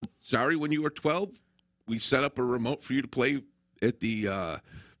 sorry, when you were 12, we set up a remote for you to play at the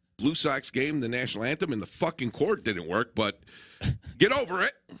Blue Sox game, the national anthem, and the fucking cord didn't work, but get over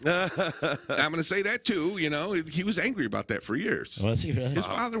it. I'm going to say that too. He was angry about that for years. Was he really?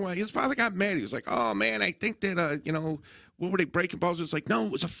 His father got mad. He was like, "Oh man, I think that what were they breaking balls?" It's like, no,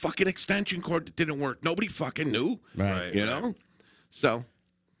 it was a fucking extension cord that didn't work. Nobody fucking knew, right? So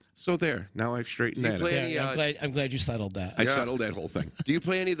there. Now I've straightened that out. I'm glad you settled that. I settled that whole thing. Do you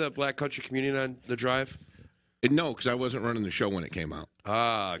play any of the Black Country Communion on the drive? No, because I wasn't running the show when it came out.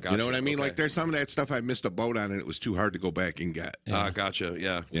 Ah, gotcha. You know what I mean? Okay. Like, there's some of that stuff I missed a boat on, and it was too hard to go back and get. Gotcha.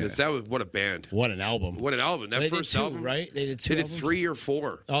 Yeah. That was what a band. What an album. That they first did 2, album, right? They did 2. They did 3 or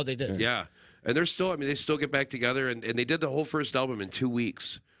 4. Oh, they did. Yeah. And they're still. They still get back together, and they did the whole first album in 2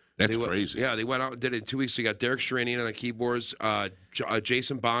 weeks. That's crazy. Yeah, they went out and did it in 2 weeks. They got Derek Sheranian on the keyboards,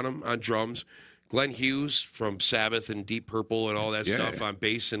 Jason Bonham on drums, Glenn Hughes from Sabbath and Deep Purple and all that stuff on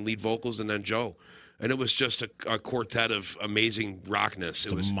bass and lead vocals, and then Joe. And it was just a quartet of amazing rockness.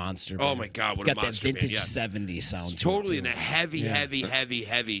 It was a monster band. Oh, my God, what it's a got monster that vintage band. 70s sound to Totally it, in the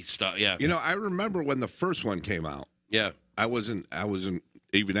heavy stuff, yeah. I remember when the first one came out. Yeah. I wasn't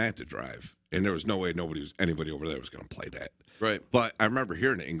even at the drive, and there was no way anybody over there was going to play that. Right. But I remember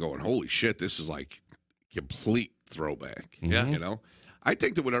hearing it and going, holy shit, this is like complete throwback. Yeah. I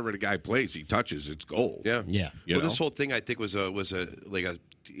think that whatever the guy plays, he touches, it's gold. Yeah. Yeah. This whole thing, I think, was a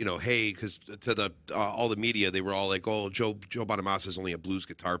hey, because to the all the media, they were all like, oh, Joe Bonamassa is only a blues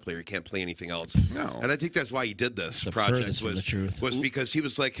guitar player. He can't play anything else. No. And I think that's why he did this The project furthest from the truth. was because he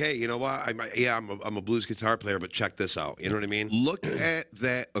was like, hey, you know what? I'm a blues guitar player, but check this out. You know what I mean? Look at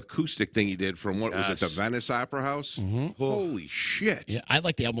that acoustic thing he did from what was it, the Venice Opera House? Holy shit! Yeah, I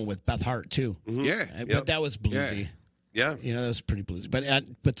like the album with Beth Hart too. Yeah, But that was bluesy. Yeah. You know, that was pretty bluesy.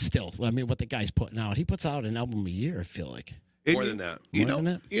 But still, I mean, what the guy's putting out, he puts out an album a year. I feel like. More than that. You More know, than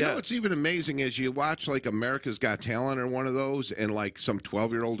that? you know what's even amazing is you watch like America's Got Talent or one of those, and like some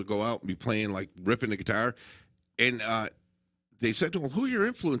 12-year-old to go out and be playing like ripping the guitar, and they said to him, "Who are your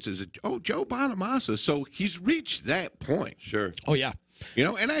influences?" Oh, Joe Bonamassa. So he's reached that point. Sure. Oh yeah. You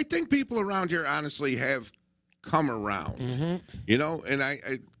know, and I think people around here honestly have come around. You know, and I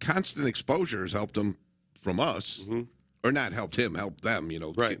constant exposure has helped them from us, or not helped him, helped them. You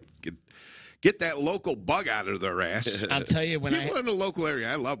know, Right. Get that local bug out of their ass. I'll tell you when People in the local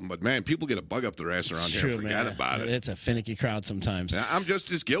area, I love them, but man, people get a bug up their ass around here. Forget about it. It's a finicky crowd sometimes. Now, I'm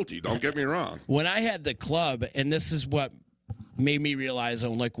just as guilty. Don't get me wrong. When I had the club, and this is what made me realize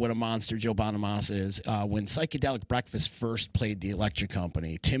like what a monster Joe Bonamassa is. When Psychedelic Breakfast first played the Electric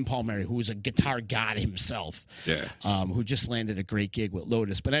Company, Tim Palmieri, who was a guitar god himself, who just landed a great gig with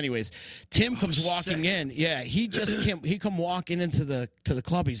Lotus. But anyways, Tim comes walking in. Yeah, he just he come walking into the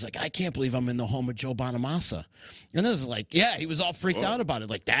club. He's like, I can't believe I'm in the home of Joe Bonamassa. And this is like, yeah, he was all freaked out about it.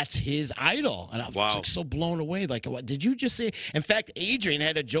 Like that's his idol, and I was like so blown away. Like, what did you just say? In fact, Adrian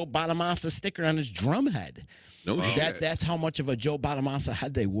had a Joe Bonamassa sticker on his drum head. No shit. That's how much of a Joe Bonamassa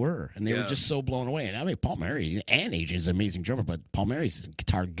head they were, and they were just so blown away. And I mean, Palmieri and Adrian's an amazing drummer, but Palmieri's a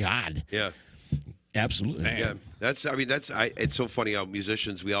guitar god. Yeah. Absolutely. Yeah, it's so funny how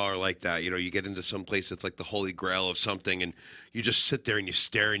musicians, we all are like that. You know, you get into some place that's like the holy grail of something, and you just sit there and you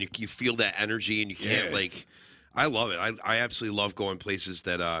stare, and you feel that energy, and you can't I love it. I absolutely love going places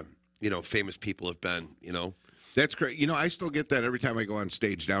that famous people have been. You know, That's great. You know, I still get that every time I go on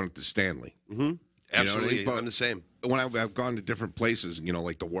stage down at the Stanley. absolutely. You know, I'm the same. When I've gone to different places, you know,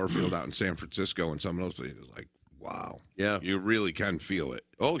 like the Warfield out in San Francisco and some of those places, like, wow. Yeah. You really can feel it.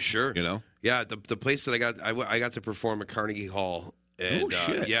 Oh, sure. You know? Yeah, the place that I got to perform at Carnegie Hall. And,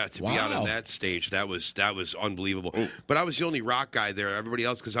 shit. Yeah, to be out on that stage, that was unbelievable. But I was the only rock guy there. Everybody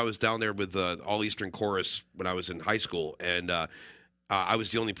else, because I was down there with the All Eastern Chorus when I was in high school, and I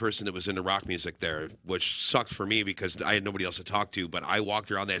was the only person that was into rock music there, which sucked for me because I had nobody else to talk to. But I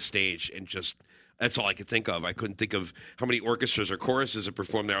walked around that stage and just that's all I could think of. I couldn't think of how many orchestras or choruses have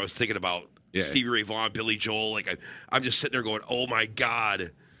performed there. I was thinking about Stevie Ray Vaughan, Billy Joel. Like I'm just sitting there going, "Oh my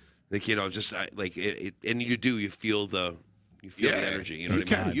God!" Like just like it, and you feel the. You feel the energy. You know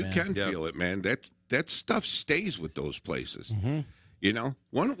what I mean? You can feel it, man. That stuff stays with those places. You know,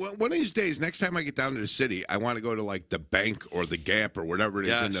 one of these days, next time I get down to the city, I want to go to like the Bank or the Gap or whatever it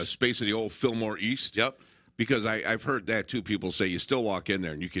is in the space of the old Fillmore East. Yep. Because I've heard that too. People say you still walk in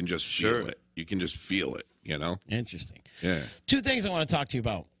there and you can just feel it. You can just feel it. You know. Interesting. Yeah. Two things I want to talk to you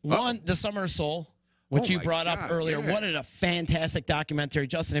about. One, The Summer of Soul, which you brought up earlier. Yeah. What a fantastic documentary.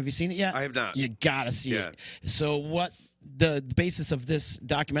 Justin, have you seen it yet? I have not. You got to see it. So what the basis of this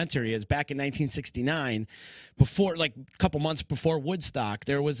documentary is, back in 1969, before, like a couple months before Woodstock,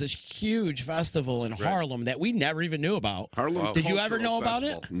 there was this huge festival in Harlem that we never even knew about. Harlem Did you ever Cultural know about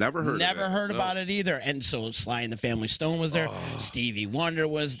Festival. it? Never heard about it either. And so Sly and the Family Stone was there. Stevie Wonder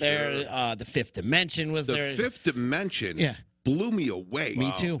was there. The Fifth Dimension was there. The Fifth Dimension. Yeah. Blew me away.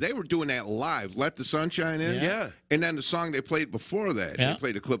 Me too. They were doing that live. Let the Sunshine In. Yeah. And then the song they played before that, they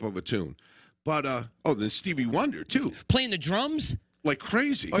played a clip of a tune. But then Stevie Wonder too, Playing the drums like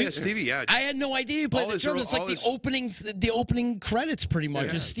crazy. Oh yeah, Stevie. Yeah, I had no idea he played the drums. It's like the opening credits, pretty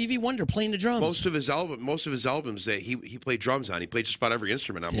much. Is Stevie Wonder playing the drums? Most of his albums that he played drums on. He played just about every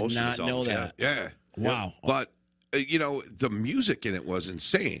instrument on most of his albums. Did not know that. Yeah. Wow. But the music in it was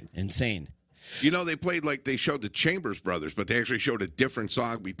insane. Insane. You know, they showed the Chambers Brothers, but they actually showed a different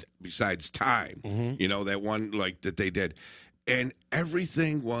song besides Time. You know, that one that they did, and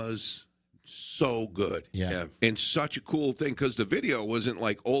everything was so good. Yeah. And such a cool thing, because the video wasn't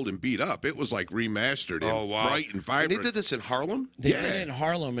like old and beat up. It was like remastered and bright and vibrant. And they did this in Harlem? They did it in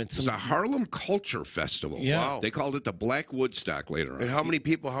Harlem. It was a Harlem Culture Festival. Yeah. Wow. They called it the Black Woodstock later on. And how many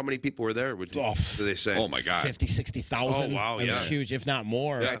people were there? Did they say? Oh, my God. 50, 60,000. Oh, wow. It was huge, if not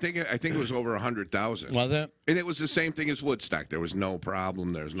more. Yeah, I think it was over 100,000. Was it? And it was the same thing as Woodstock. There was no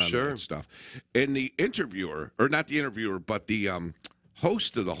problem. There was none of that stuff. And the interviewer, or not the interviewer, but the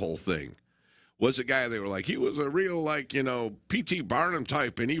host of the whole thing, was a guy they were like, he was a real, like, P.T. Barnum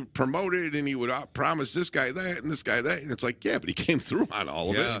type, and he promoted, and he would promise this guy that and this guy that. And it's like, yeah, but he came through on all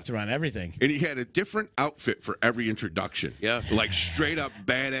of it. Through on everything. And he had a different outfit for every introduction. Yeah. Like straight up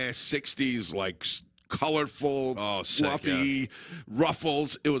badass 60s, like colorful, fluffy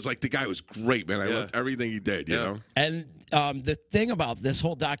ruffles. It was like the guy was great, man. I loved everything he did, you know? And the thing about this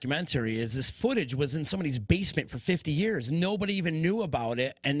whole documentary is this footage was in somebody's basement for 50 years. Nobody even knew about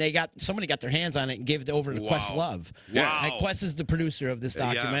it, and somebody got their hands on it and gave it over to Questlove. Wow. And Quest is the producer of this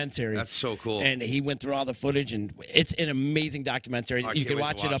documentary. That's so cool. And he went through all the footage, and it's an amazing documentary. You can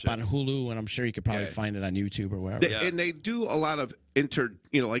watch it up on Hulu, and I'm sure you could probably find it on YouTube or wherever. And they do a lot of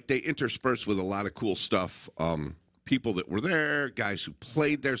they intersperse with a lot of cool stuff. People that were there, guys who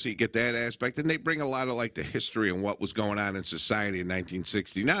played there, so you get that aspect. And they bring a lot of like the history and what was going on in society in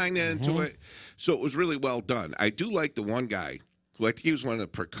 1969 into it. So it was really well done. I do like the one guy who I think he was one of the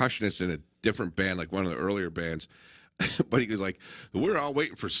percussionists in a different band, like one of the earlier bands. But he was like, we're all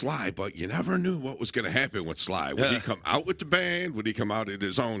waiting for Sly, but you never knew what was going to happen with Sly. Would he come out with the band? Would he come out at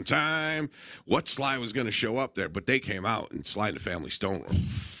his own time? What Sly was going to show up there? But they came out, and Sly and the Family Stone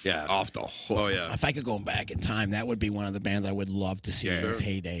were off the hook. Oh, yeah. If I could go back in time, that would be one of the bands I would love to see in its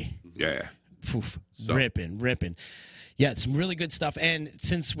heyday. Yeah. Poof. Ripping. Yeah, some really good stuff. And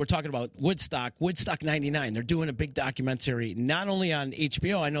since we're talking about Woodstock 99, they're doing a big documentary, not only on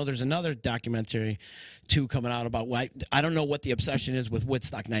HBO. I know there's another documentary, too, coming out about I don't know what the obsession is with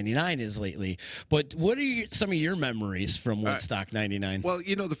Woodstock 99 is lately. But what are some of your memories from Woodstock 99? Well,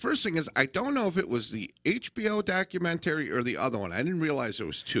 the first thing is I don't know if it was the HBO documentary or the other one. I didn't realize there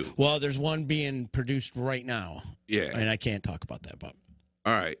was two. Well, there's one being produced right now. Yeah. And I can't talk about that, but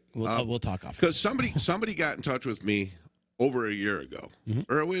all right. We'll talk off. Because somebody got in touch with me over a year ago.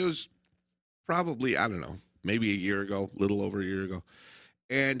 Or it was probably, I don't know, maybe a year ago, a little over a year ago.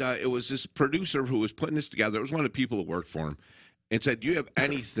 And it was this producer who was putting this together. It was one of the people that worked for him. And said, do you have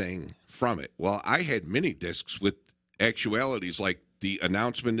anything from it? Well, I had mini discs with actualities like the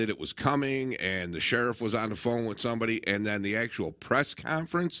announcement that it was coming and the sheriff was on the phone with somebody and then the actual press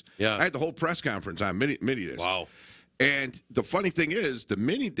conference. Yeah. I had the whole press conference on mini discs. Wow. And the funny thing is, the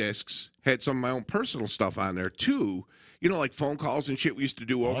mini discs had some of my own personal stuff on there, too. Like phone calls and shit we used to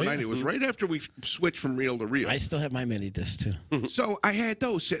do overnight. It was right after we switched from reel to reel. I still have my mini disc, too. So I had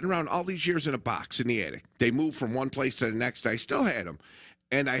those sitting around all these years in a box in the attic. They moved from one place to the next. I still had them.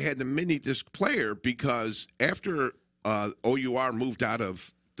 And I had the mini disc player because after OUR moved out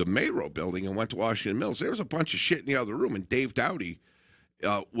of the Mayro building and went to Washington Mills, there was a bunch of shit in the other room. And Dave Dowdy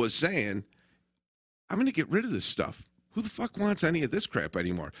was saying, I'm going to get rid of this stuff. Who the fuck wants any of this crap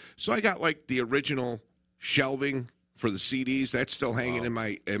anymore? So I got like the original shelving for the CDs. That's still hanging in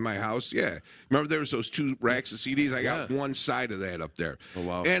my house. Yeah. Remember there was those two racks of CDs? I got one side of that up there. Oh,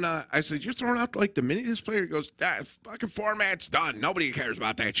 wow. And I said, you're throwing out like the mini disc player? He goes, that fucking format's done. Nobody cares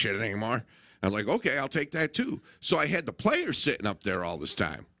about that shit anymore. I was like, okay, I'll take that too. So I had the player sitting up there all this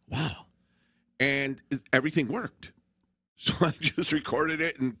time. Wow. And everything worked. So I just recorded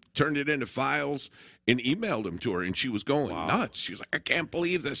it and turned it into files and emailed them to her, and she was going nuts. She was like, I can't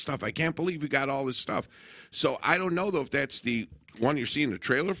believe this stuff. I can't believe you got all this stuff. So I don't know, though, if that's the one you're seeing the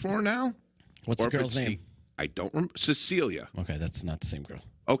trailer for now. What's the girl's name? I don't remember. Cecilia. Okay, that's not the same girl.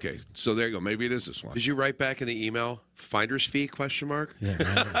 Okay, so there you go. Maybe it is this one. Did you write back in the email, finder's fee, ?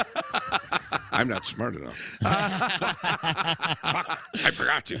 Yeah, I'm not smart enough. Fuck, I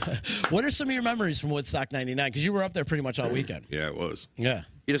forgot to. What are some of your memories from Woodstock 99? Because you were up there pretty much all weekend. Yeah, it was. Yeah.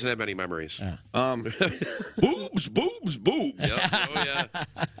 He doesn't have many memories. Yeah. Boobs, boobs, boobs. Yep. Oh, yeah.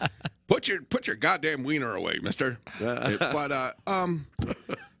 Put your goddamn wiener away, mister. But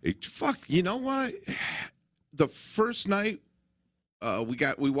fuck, you know what? The first night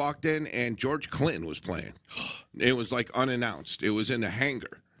we walked in and George Clinton was playing. It was like unannounced. It was in the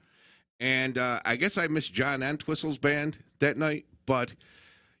hangar. And I guess I missed John Entwistle's band that night, but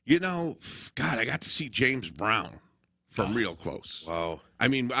God, I got to see James Brown from real close. Wow. I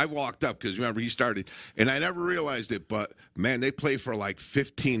mean, I walked up because remember he started, and I never realized it, but man, they play for like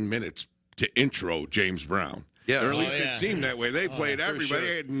 15 minutes to intro James Brown. Yeah, or at least it seemed that way. They played everybody. Sure.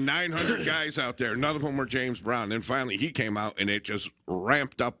 They had 900 guys out there. None of them were James Brown. Then finally he came out, and it just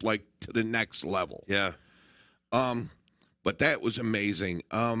ramped up like to the next level. Yeah. But that was amazing.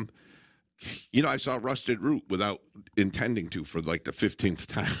 I saw Rusted Root without intending to for like the 15th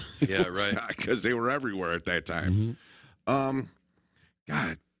time. Yeah, right. Because they were everywhere at that time.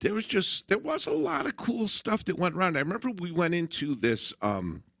 God, there was a lot of cool stuff that went around. I remember we went into this.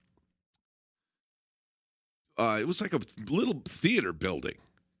 It was like a little theater building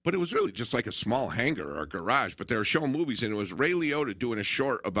but it was really just like a small hangar or a garage. But they were showing movies, and it was Ray Liotta doing a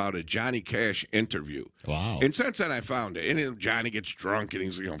short about a Johnny Cash interview. Wow. And since then, I found it. And then Johnny gets drunk, and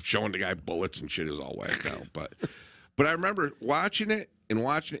he's showing the guy bullets and shit. It was all whacked out. But I remember watching it,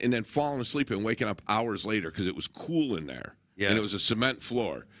 and then falling asleep and waking up hours later because it was cool in there. Yeah. And it was a cement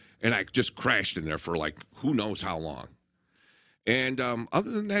floor. And I just crashed in there for like who knows how long. And other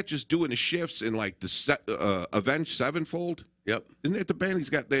than that, just doing the shifts in like the Avenged Sevenfold. Yep. Isn't that the band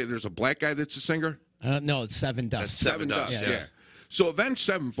he's got? There's a black guy that's a singer. No, it's Seven Dust. That's Seven Dust. Yeah. So Avenged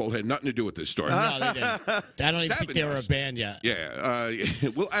Sevenfold had nothing to do with this story. No, they didn't. I don't even think they were a band yet. Yeah.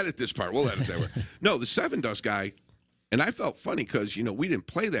 We'll edit this part. We'll edit that one. No, the Seven Dust guy, and I felt funny because, we didn't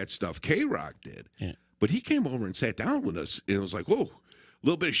play that stuff. K-Rock did. Yeah. But he came over and sat down with us, and it was like, whoa. A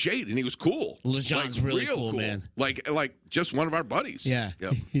little bit of shade, and he was cool. LeJean's really real cool, man. Like just one of our buddies. Yeah.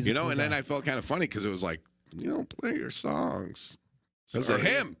 Yep. Cool and then I felt kind of funny because it was like, you don't play your songs. Because of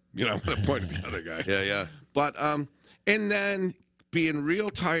him. I'm going to point at the other guy. Yeah. But, and then being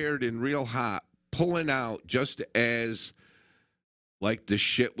real tired and real hot, pulling out just as, like, the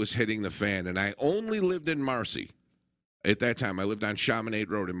shit was hitting the fan. And I only lived in Marcy. At that time, I lived on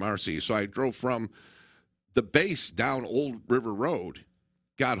Chaminade Road in Marcy. So I drove from the base down Old River Road.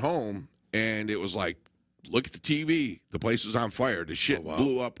 Got home, and it was like, look at the TV. The place was on fire. The shit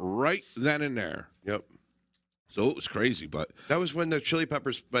blew up right then and there. Yep. So it was crazy, but... That was when the Chili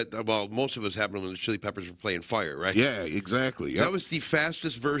Peppers... most of us happened when the Chili Peppers were playing Fire, right? Yeah, exactly. Yep. That was the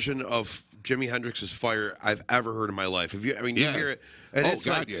fastest version of Jimi Hendrix's Fire I've ever heard in my life. You hear it, and it's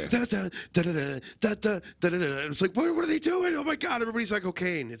God, like... yeah. It's like, what are they doing? Oh, my God, everybody's like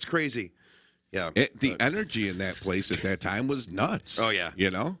cocaine. It's crazy. Yeah. The energy in that place at that time was nuts. Oh, yeah.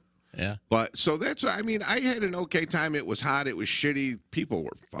 Yeah. But so that's, I had an okay time. It was hot. It was shitty. People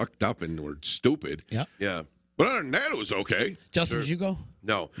were fucked up and were stupid. Yeah. Yeah. But other than that, it was okay. Justin, did you go?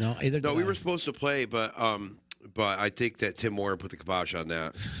 No. No, either did No, we I. were supposed to play, but I think that Tim Moore put the kibosh on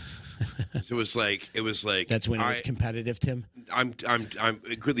that. So it was like That's when it was competitive, Tim. I'm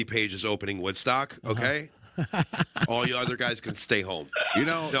Gridley Page is opening Woodstock, okay? All you other guys can stay home.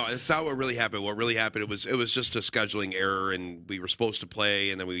 No, it's not what really happened. What really happened, it was just a scheduling error, and we were supposed to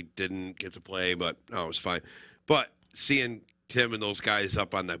play, and then we didn't get to play, but no, it was fine. But seeing Tim and those guys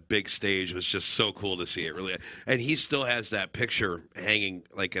up on the big stage was just so cool to see it, really. And he still has that picture hanging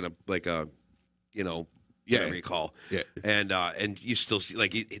like a whatever you call. Yeah. And you still see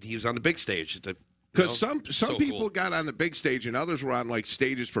he was on the big stage. Because some so people cool. got on the big stage and others were on like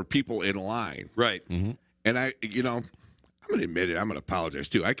stages for people in line. Right. Mm-hmm. And I'm going to admit it. I'm going to apologize,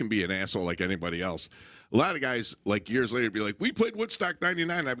 too. I can be an asshole like anybody else. A lot of guys, like, years later, be like, we played Woodstock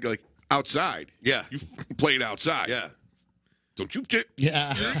 99. And I'd be like, outside. Yeah. You played outside. Yeah. Don't you?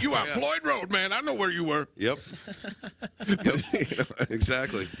 Yeah. You on Floyd Road, man. I know where you were. Yep.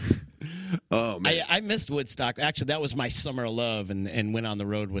 Exactly. Oh, man. I missed Woodstock. Actually, that was my summer of love, and went on the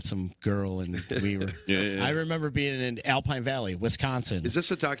road with some girl, and we were. Yeah. I remember being in Alpine Valley, Wisconsin. Is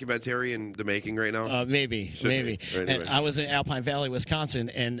this a documentary in the making right now? Maybe. Be. Right, And anyway. I was in Alpine Valley, Wisconsin,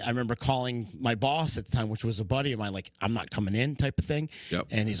 and I remember calling my boss at the time, which was a buddy of mine, like, I'm not coming in type of thing. Yep.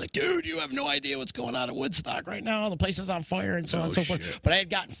 And he's like, dude, you have no idea what's going on at Woodstock right now. The place is on fire and so on and so forth. But I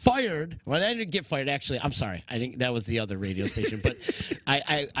had gotten fired. Well, I didn't get fired, actually. I'm sorry. I think that was the other radio station. But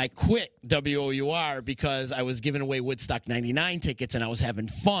I quit WOUR because I was giving away Woodstock 99 tickets, and I was having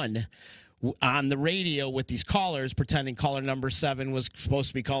fun on the radio with these callers, pretending caller number 7 was supposed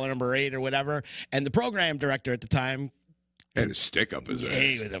to be caller number 8 or whatever. And the program director at the time Had a stick up his ass.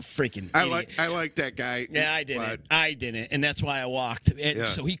 he was a freaking I idiot. like that guy. Yeah, I didn't, and that's why I walked. And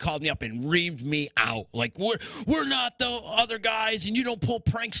so he called me up and reamed me out. Like, we're not the other guys, and you don't pull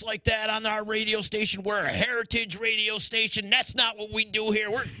pranks like that on our radio station. We're a heritage radio station. That's not what we do here.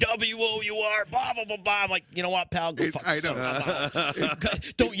 We're WOUR. Blah blah blah blah. I'm like, you know what, pal? Go fuck yourself.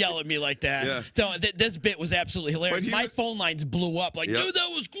 Don't yell at me like that. Yeah. No, this bit was absolutely hilarious. My phone lines blew up. Like, dude,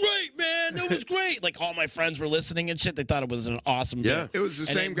 that was great, man. That was great. Like, all my friends were listening and shit. They thought it was an awesome day. It was the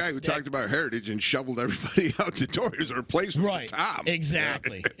same guy who talked about heritage and shoveled everybody out the door. It was a replacement for Tom.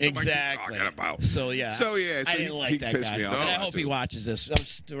 Exactly. Exactly. Talking about. So yeah. So I didn't like that pissed guy. me off. But I hope he watches this.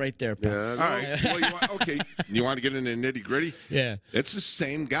 I'm right there, pal. All right. Well, you want to get into nitty gritty? Yeah. It's the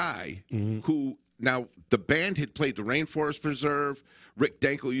same guy who now the band had played the Rainforest Preserve. Rick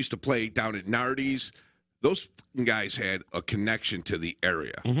Danko used to play down at Nardi's. Those fucking guys had a connection to the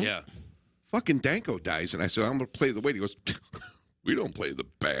area. Yeah. Fucking Danko dies, and I said, I'm going to play the weight. He goes, we don't play the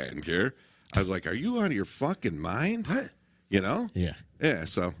band here. I was like, are you out of your fucking mind? What? You know? Yeah. Yeah,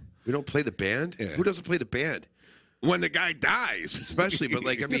 so. We don't play the band? Yeah. Who doesn't play the band? When the guy dies. Especially, but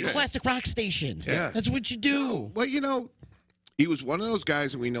like, I mean, Classic rock station. Yeah. That's what you do. Well, you know, He was one of those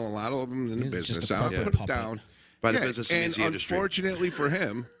guys, and we know a lot of them in the business. I'll put it down. By the business and music industry. Unfortunately for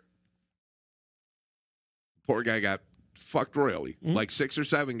him, poor guy got fucked royally. Like 6 or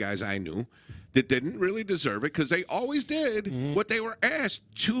 7 guys I knew that didn't really deserve it because they always did what they were asked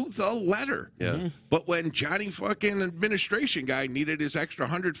to the letter. Yeah. But when Johnny fucking administration guy needed his extra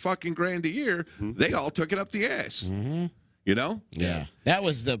 $100,000 a year, they all took it up the ass. You know? Yeah. That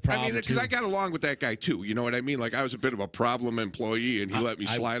was the problem. I mean, because I got along with that guy too. You know what I mean? Like I was a bit of a problem employee, and he let me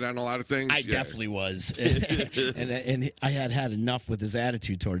slide on a lot of things. I definitely was, and I had enough with his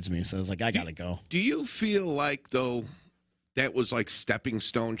attitude towards me. So I was like, I gotta go. Do you feel like though that was like stepping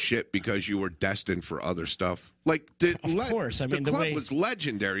stone shit because you were destined for other stuff? Like, of course. I mean, the club was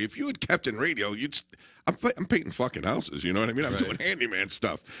legendary. If you had kept in radio, I'm painting fucking houses. You know what I mean? I'm doing handyman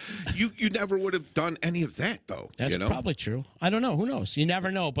stuff. You never would have done any of that though. That's probably true. I don't know. Who knows? You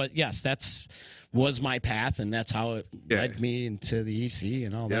never know. But yes, was my path, and that's how it led me into the EC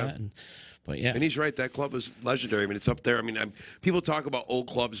and all that. But yeah, and he's right. That club was legendary. I mean, it's up there. I mean, people talk about old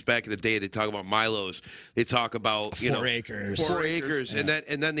clubs back in the day. They talk about Milo's. They talk about 4 acres, 4 acres, and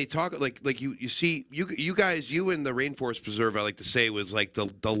then they talk like you see you guys, you and the Rainforest Preserve. I like to say was like the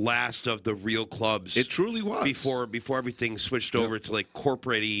last of the real clubs. It truly was before everything switched over to like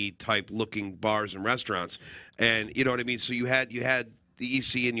corporate-y type looking bars and restaurants. And you know what I mean. So you had the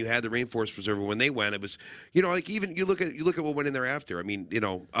EC and you had the Rainforest Preserve. When they went, it was, like even you look at what went in there after. I mean,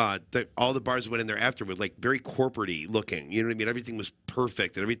 all the bars that went in there after were like very corporate-y looking. You know what I mean? Everything was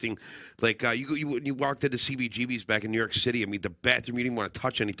perfect and everything. Like you walked into CBGB's back in New York City. I mean, the bathroom, you didn't want to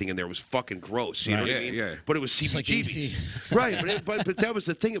touch anything in there. It was fucking gross. You know what I mean? Yeah. But it was CBGB's, right? But that was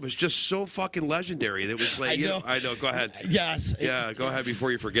the thing. It was just so fucking legendary. That was like, I know. Go ahead. Yes. Yeah. Go ahead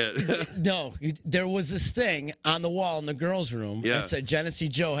before you forget. No, there was this thing on the wall in the girls' room that said Genesee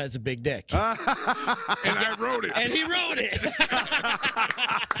Joe has a big dick. And I wrote it. And he wrote it.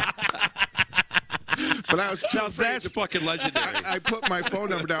 But I was too afraid. That's fucking legendary. I put my phone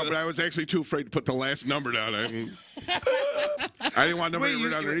number down, but I was actually too afraid to put the last number down. I didn't want nobody to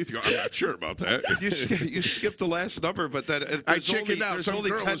read underneath. You go, I'm not sure about that. You skipped the last number, but then I chickened out. There's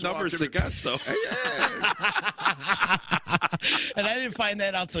only 10 numbers to guess, though. And I didn't find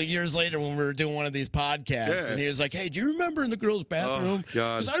that out till years later when we were doing one of these podcasts. Yeah. And he was like, hey, do you remember in the girls' bathroom?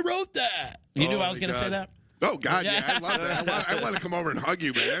 Because I wrote that. You knew I was going to say that? Oh, God, yeah, I love that. I want to come over and hug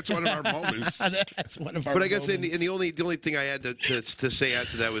you, man. That's one of our moments. That's one of our But I guess moments. the only thing I had to say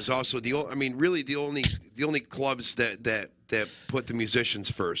after that was also the only clubs that put the musicians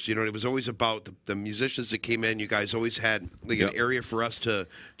first. It was always about the musicians that came in. You guys always had like an area for us to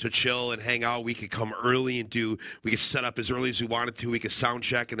chill and hang out. We could come early and we could set up as early as we wanted to. We could sound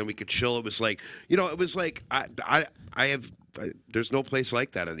check and then we could chill. It was like, it was like there's no place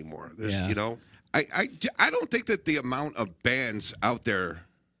like that anymore. I don't think that the amount of bands out there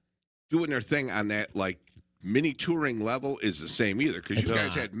doing their thing on that like mini touring level is the same either, because you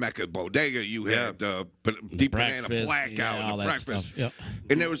guys had Mecca Bodega, you had Deep Banana Blackout, and the Breakfast,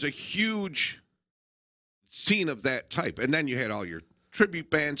 and there was a huge scene of that type. And then you had all your tribute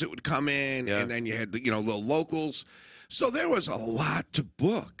bands that would come in, and then you had little locals. So there was a lot to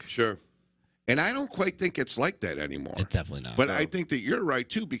book. Sure. And I don't quite think it's like that anymore. It's definitely not. But I think that you're right,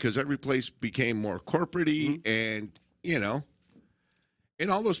 too, because every place became more corporate-y and,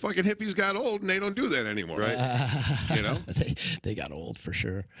 and all those fucking hippies got old and they don't do that anymore. Right. They got old for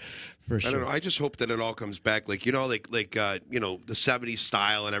sure. I don't know. I just hope that it all comes back. Like, the 70s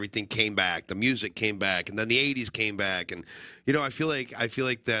style and everything came back. The music came back. And then the 80s came back. And, I feel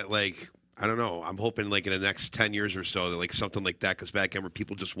like that, like, I don't know. I'm hoping like in the next 10 years or so that like something like that goes back in where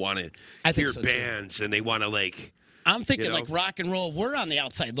people just want to hear bands and they want to like. I'm thinking like rock and roll. We're on the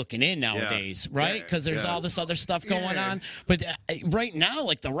outside looking in nowadays, right? Because there's all this other stuff going on. But right now,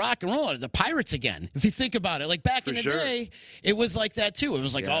 like the rock and roll are the Pirates again. If you think about it, like back in the day, it was like that too. It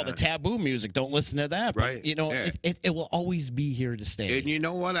was like all the taboo music. Don't listen to that. But, right. It will always be here to stay. And you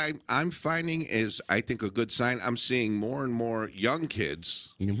know what I'm finding is, I think, a good sign. I'm seeing more and more young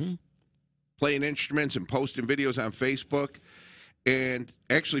kids playing instruments and posting videos on Facebook and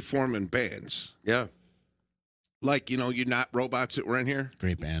actually forming bands. Yeah. Like, You're Not Robots that were in here.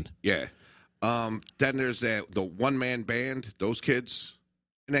 Great band. Yeah. Then there's the one-man band, those kids.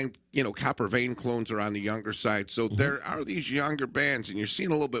 And then, Copper Vein Clones are on the younger side. So there are these younger bands, and you're seeing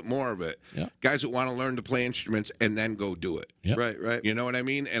a little bit more of it. Yep. Guys that want to learn to play instruments and then go do it. Yep. Right. You know what I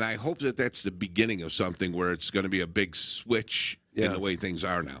mean? And I hope that that's the beginning of something where it's going to be a big switch in the way things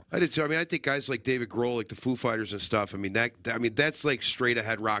are now. I did too. I mean, I think guys like David Grohl, like the Foo Fighters and stuff. I mean, that's like straight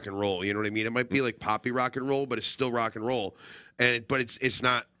ahead rock and roll. You know what I mean? It might be like poppy rock and roll, but it's still rock and roll. But it's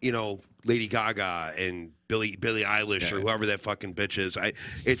not Lady Gaga and Billie Eilish or whoever that fucking bitch is.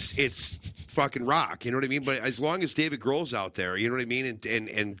 It's fucking rock. You know what I mean? But as long as David Grohl's out there, you know what I mean,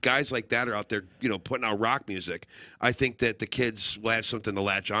 and guys like that are out there, putting out rock music, I think that the kids will have something to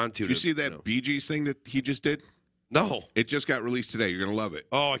latch onto. Did you see that Bee Gees thing that he just did? No. It just got released today. You're going to love it.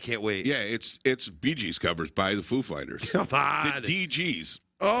 Oh, I can't wait. Yeah, it's Bee Gees covers by the Foo Fighters. Come on. The DGs.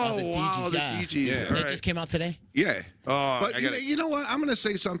 Oh, the wow, DGs, the yeah. DGs. Yeah. All That right. just came out today? Yeah. Oh, But you know what? I'm going to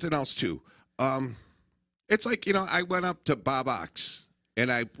say something else, too. It's like, I went up to Bob Ox, and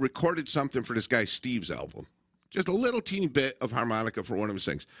I recorded something for this guy Steve's album. Just a little teeny bit of harmonica for one of his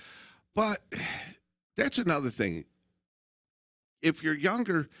things. But that's another thing. If you're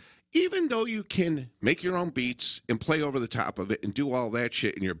younger, even though you can make your own beats and play over the top of it and do all that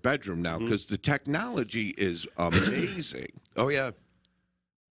shit in your bedroom now, because the technology is amazing. Oh, yeah.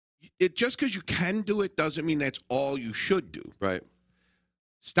 Just because you can do it doesn't mean that's all you should do. Right.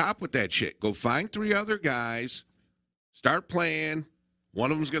 Stop with that shit. Go find 3 other guys, start playing. One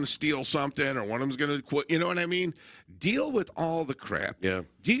of them's going to steal something or one of them's going to quit. You know what I mean? Deal with all the crap. Yeah.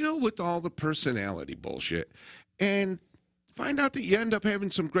 Deal with all the personality bullshit. And find out that you end up having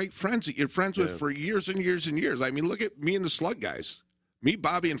some great friends that you're friends with for years and years and years. I mean, look at me and the Slug guys. Me,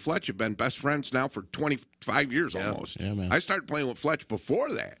 Bobby, and Fletch have been best friends now for 25 years almost. Yeah, man. I started playing with Fletch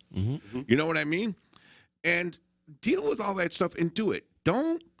before that. Mm-hmm. You know what I mean? And deal with all that stuff and do it.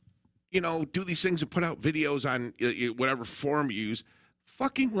 Don't, do these things and put out videos on whatever forum you use.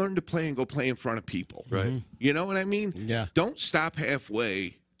 Fucking learn to play and go play in front of people. Right. You know what I mean? Yeah. Don't stop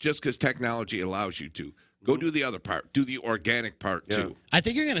halfway just because technology allows you to. Go do the other part. Do the organic part, too. I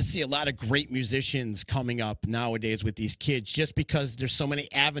think you're going to see a lot of great musicians coming up nowadays with these kids just because there's so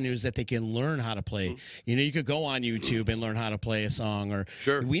many avenues that they can learn how to play. You could go on YouTube and learn how to play a song. Or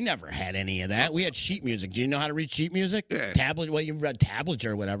we never had any of that. We had sheet music. Do you know how to read sheet music? Yeah. Tablet. Well, you read tablet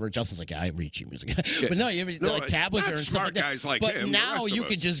or whatever. Justin's like, I read sheet music. But no, you ever like tablet not and stuff smart like that. guys like but him, the now rest of you us.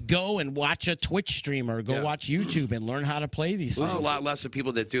 could just go and watch a Twitch stream or go watch YouTube and learn how to play these There's things. a lot less of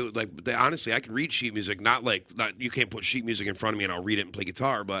people that do honestly. I can read sheet music, not you can't put sheet music in front of me and I'll read it and play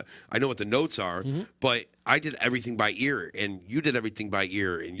guitar, but I know what the notes are. But I did everything by ear, and you did everything by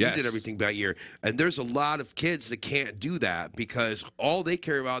ear, and you did everything by ear. And there's a lot of kids that can't do that because all they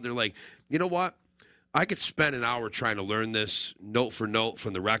care about, they're like, you know what? I could spend an hour trying to learn this note for note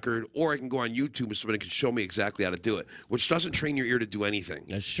from the record, or I can go on YouTube and somebody can show me exactly how to do it, which doesn't train your ear to do anything.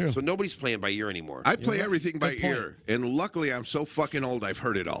 That's true. So nobody's playing by ear anymore. I play everything by Good point. ear, and luckily I'm so fucking old I've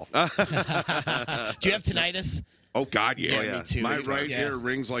heard it all. Do you have tinnitus? Oh, God, yeah. Yeah, me too. My Me too. right Yeah. ear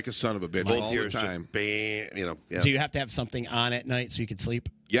rings like a son of a bitch Both all the ears time. just bang, yeah. Do you have to have something on at night so you can sleep?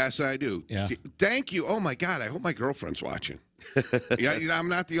 Yes, I do. Yeah. Thank you. Oh, my God, I hope my girlfriend's watching. I'm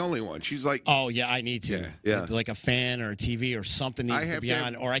not the only one. She's like, Oh yeah, I need to. Yeah. Like a fan or a TV or something I needs to have be to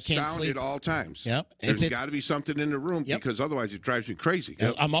on, or I can't sound sleep. at all times. Yep. If There's it's- got to be something in the room Yep. because otherwise it drives me crazy.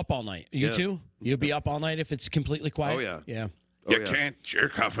 I'm up all night. You too? You'll be up all night if it's completely quiet. Oh, yeah. Yeah. You can't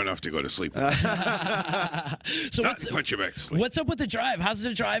jerk off enough to go to sleep. So what's Put you back to sleep. What's up with the drive? How's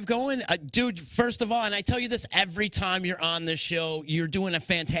the drive going? Dude, first of all, and I tell you this every time you're on this show, you're doing a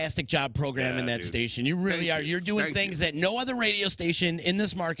fantastic job programming that station. You really Thank are. you. You're doing Thank things you. that no other radio station in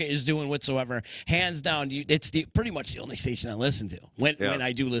this market is doing whatsoever. Hands down, it's pretty much the only station I listen to when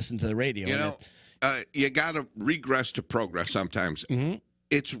I do listen to the radio. You And know, you got to regress to progress sometimes.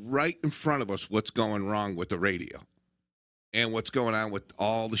 It's right in front of us what's going wrong with the radio and what's going on with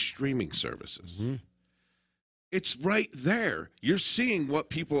all the streaming services. It's right there. You're seeing what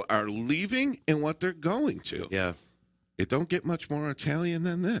people are leaving and what they're going to. Yeah. It don't get much more Italian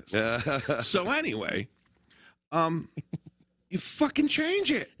than this. So anyway, you fucking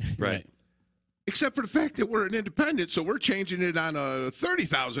change it. Right. Except for the fact that we're an independent, so we're changing it on a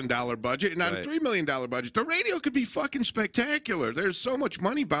 $30,000 budget and not a $3 million budget. The radio could be fucking spectacular. There's so much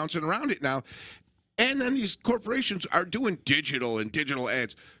money bouncing around it now. And then these corporations are doing digital and digital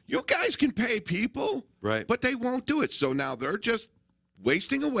ads. You guys can pay people, Right. but they won't do it. So now they're just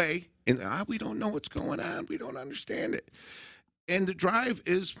wasting away, and we don't know what's going on. We don't understand it. And the drive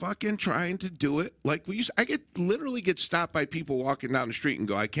is fucking trying to do it like we used. I literally get stopped by people walking down the street and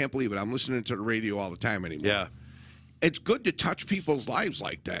go, I can't believe it. I'm listening to the radio all the time anymore. Yeah. It's good to touch people's lives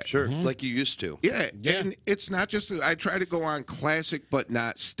like that. Sure. Like you used to. Yeah. And it's not just, I try to go on classic but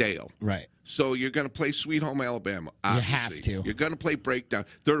not stale. Right. So you're going to play Sweet Home Alabama. Obviously. You have to. You're going to play Breakdown.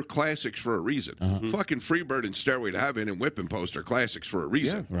 They're classics for a reason. Fucking Freebird and Stairway to Heaven and Whipping Post are classics for a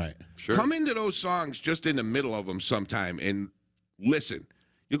reason. Right. Sure. Come into those songs just in the middle of them sometime and listen.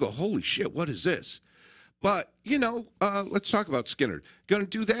 You go, holy shit, what is this? But, let's talk about Skinner. Going to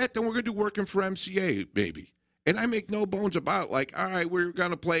do that, then we're going to do Working for MCA, maybe. And I make no bones about it. Like, all right, we're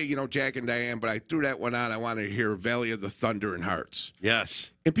going to play, Jack and Diane, but I threw that one on. I wanted to hear Valley of the Thunder and Hearts.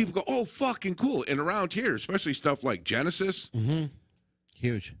 Yes. And people go, oh, fucking cool. And around here, especially stuff like Genesis. Mm-hmm.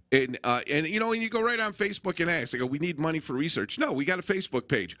 Huge. And you go right on Facebook and ask. They go, we need money for research. No, we got a Facebook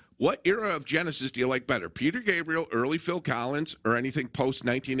page. What era of Genesis do you like better? Peter Gabriel, early Phil Collins, or anything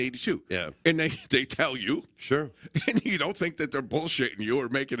post-1982? Yeah. And they tell you. Sure. And you don't think that they're bullshitting you or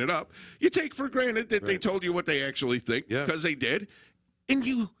making it up. You take for granted that they told you what they actually think because they did. And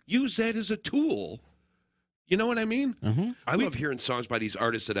you use that as a tool. You know what I mean? Mm-hmm. I love hearing songs by these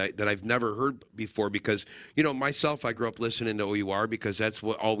artists that I've never heard before because, myself, I grew up listening to OUR because that's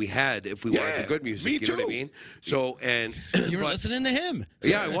all we had if we wanted the good music. Me you too. know what I mean? So, and you were listening to him.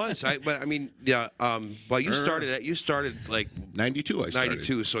 Yeah, I was. But you started like 92. I started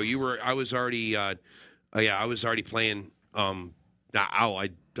 92. So I was already playing.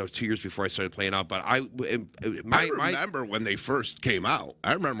 That was 2 years before I started playing out, but I remember when they first came out.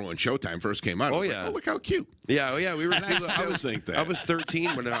 I remember when Showtime first came out. Oh, yeah. Look how cute. Yeah, we were. I think that. I was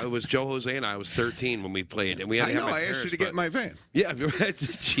 13 when it was Joe Jose and I was 13 when we played, and we had to have my I asked you to get in my van. Yeah,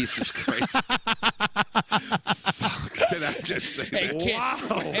 Jesus Christ. Did I just say Hey, that? kid,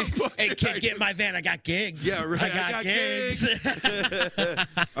 Wow. hey, kid, get in my van. I got gigs. Yeah, right. I got gigs.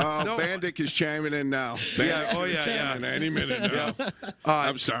 Bandic is chiming in now. Yeah. Any minute now.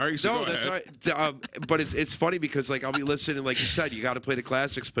 I'm sorry. So no, go that's ahead. all right. But it's funny because I'll be listening, like you said, you got to play the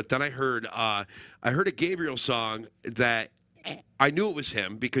classics. But then I heard a Gabriel song that I knew it was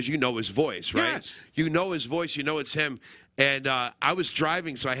him because you know his voice, right? Yes. You know his voice. You know it's him. And I was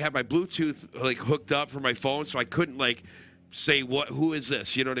driving, so I had my Bluetooth hooked up for my phone, so I couldn't say who is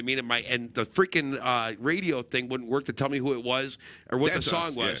this? You know what I mean? And the freaking radio thing wouldn't work to tell me who it was or what the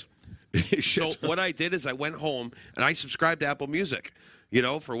song was. So what I did is I went home and I subscribed to Apple Music.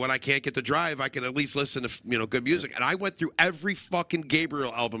 For when I can't get to drive, I can at least listen to good music. And I went through every fucking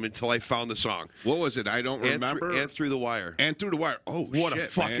Gabriel album until I found the song. What was it? I don't remember. And Through the Wire. And Through the Wire. Oh, what shit, a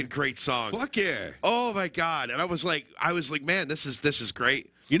fucking man. great song! Fuck yeah! Oh my god! And I was like, man, this is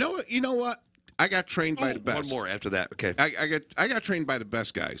great. You know what? I got trained by the best. One more after that. Okay. I got trained by the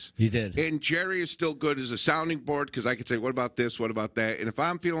best guys. You did. And Jerry is still good as a sounding board because I could say, what about this? What about that? And if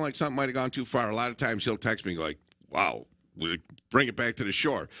I'm feeling like something might have gone too far, a lot of times he'll text me like, wow, bring it back to the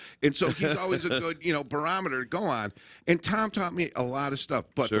shore. And so he's always a good, barometer to go on. And Tom taught me a lot of stuff.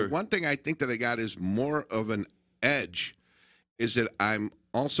 But the one thing I think that I got is more of an edge is that I'm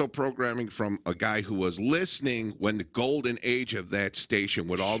also programming from a guy who was listening when the golden age of that station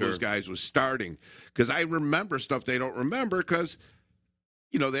with all those guys was starting. Because I remember stuff they don't remember because,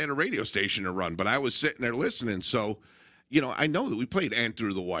 they had a radio station to run. But I was sitting there listening. So, I know that we played And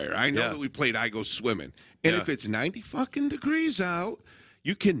Through the Wire. I know that we played I Go Swimming. And if it's 90 fucking degrees out,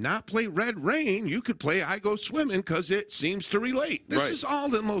 you cannot play Red Rain. You could play I Go Swimming because it seems to relate. This is all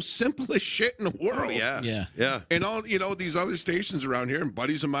the most simplest shit in the world. Oh, yeah. Yeah. And all, these other stations around here and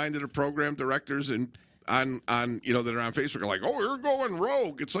buddies of mine that are program directors and on that are on Facebook are like, oh, you're going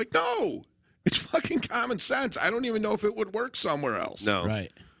rogue. It's like, no, it's fucking common sense. I don't even know if it would work somewhere else. No.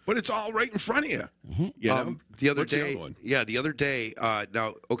 Right. But it's all right in front of you. Mm-hmm. The other What's day, the other one? the other day.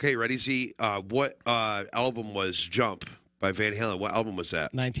 Now, okay, ready, Z? What album was Jump by Van Halen? What album was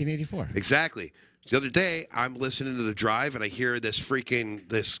that? 1984. Exactly. The other day, I'm listening to The Drive, and I hear this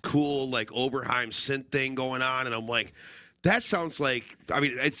cool Oberheim synth thing going on, and I'm like, that sounds like. I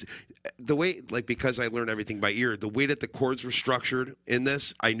mean, it's the way because I learned everything by ear. The way that the chords were structured in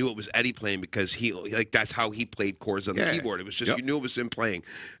this, I knew it was Eddie playing because he that's how he played chords on the keyboard. It was just you knew it was him playing,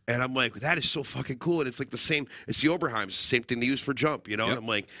 and I'm like, that is so fucking cool. And it's like the same. It's the Oberheims, the same thing they use for Jump. And I'm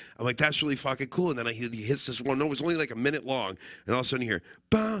like, that's really fucking cool. And then he hits this one note. It was only like a minute long, and all of a sudden you hear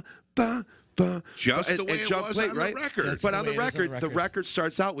ba ba. Just the way it was on the record. But on the record, the record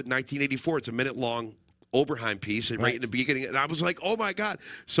starts out with 1984. It's a minute long Oberheim piece right in the beginning. And I was like, oh, my God.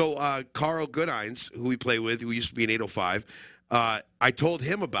 So Carl Goodines, who we play with, who used to be in 805, I told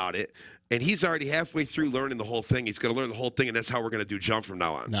him about it. And he's already halfway through learning the whole thing. He's going to learn the whole thing, and that's how we're going to do Jump from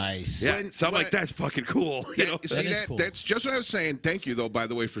now on. Nice. Yeah. So I'm like, that's fucking cool. Cool. That's just what I was saying. Thank you, though, by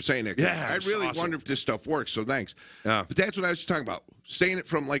the way, for saying that. Yeah, I really awesome. wonder if this stuff works, so thanks. Yeah. But that's what I was talking about. Saying it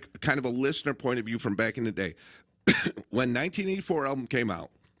from, kind of a listener point of view from back in the day. When 1984 album came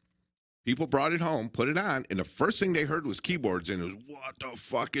out, people brought it home, put it on, and the first thing they heard was keyboards, and it was, what the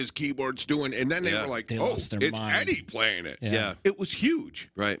fuck is keyboards doing? And then they were like, it's mind. Eddie playing it. Yeah. It was huge.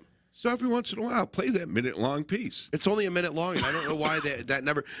 Right. So every once in a while, play that minute-long piece. It's only a minute long, and I don't know why that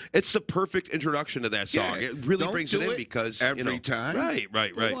never. It's the perfect introduction to that song. Yeah, it really don't brings do it in because every time. Right.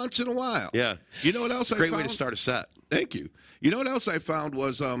 But once in a while. Yeah. You know what else I found? Great way to start a set. Thank you. You know what else I found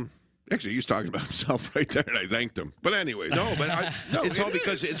was Actually, he was talking about himself right there, and I thanked him. But anyways,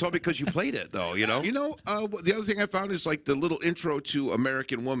 It's all because you played it, though. You know. The other thing I found is like the little intro to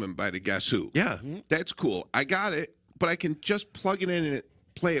American Woman by the Guess Who. Yeah, that's cool. I got it, but I can just plug it in and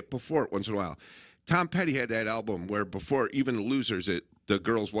play it before it once in a while. Tom Petty had that album where before even the Losers, the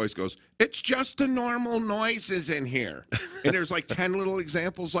girl's voice goes, "It's just the normal noises in here," and there's like 10 little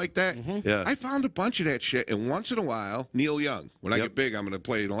examples like that. Yeah, I found a bunch of that shit, and once in a while, Neil Young. When I get big, I'm going to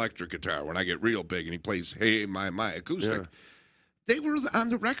play an electric guitar. When I get real big, and he plays "Hey My acoustic. Yeah. They were on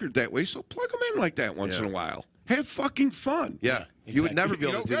the record that way, so plug them in like that once in a while. Have fucking fun. Yeah. Exactly. You would never be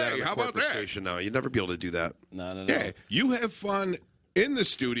able to do that on a how about corporate that? station now. You'd never be able to do that. No. Yeah, you have fun in the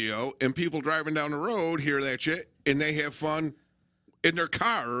studio, and people driving down the road hear that shit, and they have fun in their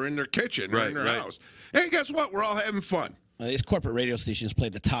car or in their kitchen or in their house. Hey, guess what? We're all having fun. These corporate radio stations play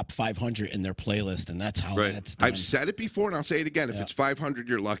the top 500 in their playlist, and that's how that's done. I've said it before, and I'll say it again. If it's 500,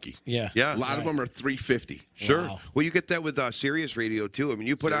 you're lucky. Yeah. A lot of them are 350. Sure. Wow. Well, you get that with Sirius Radio too. I mean,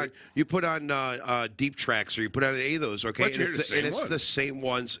 you put on deep tracks, or you put on any of those, okay? But you hear the same ones. The same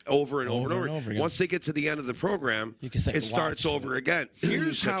ones over and over again. Once they get to the end of the program, You can set it your starts watch over again.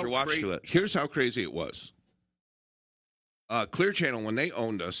 Here's set your watch to it. Here's how crazy it was. Clear Channel, when they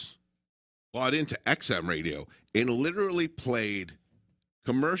owned us, bought into XM Radio and literally played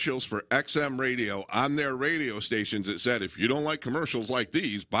commercials for XM Radio on their radio stations that said, if you don't like commercials like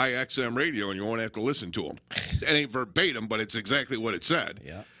these, buy XM Radio and you won't have to listen to them. It ain't verbatim, but it's exactly what it said.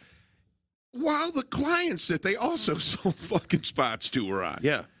 Yeah. While the clients that they also sold fucking spots to were on.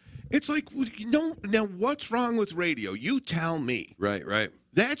 Yeah. It's like, now what's wrong with radio? You tell me. Right.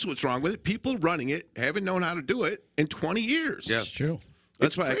 That's what's wrong with it. People running it haven't known how to do it in 20 years. Yeah. It's true.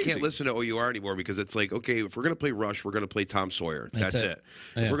 That's why crazy. I can't listen to OUR anymore, because it's like, okay, if we're going to play Rush, we're going to play Tom Sawyer. That's it.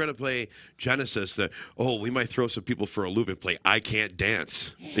 Yeah. If we're going to play Genesis, we might throw some people for a loop and play I Can't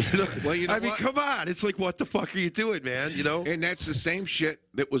Dance. Well, I mean, come on. It's like, what the fuck are you doing, man? And that's the same shit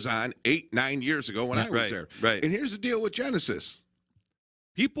that was on 8-9 years ago when I was there. Right. And here's the deal with Genesis.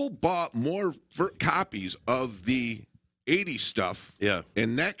 People bought more copies of the 80s stuff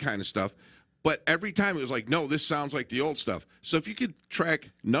and that kind of stuff. But every time it was like, no, this sounds like the old stuff. So if you could track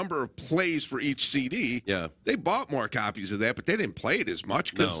number of plays for each CD, they bought more copies of that, but they didn't play it as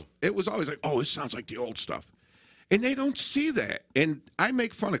much because it was always like, oh, this sounds like the old stuff. And they don't see that. And I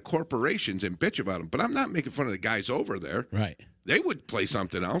make fun of corporations and bitch about them, but I'm not making fun of the guys over there. Right. They would play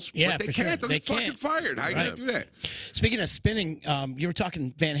something else, Yeah, but they for can't. sure. They're They fucking can't. fired. How Right. you do that? Speaking of spinning, you were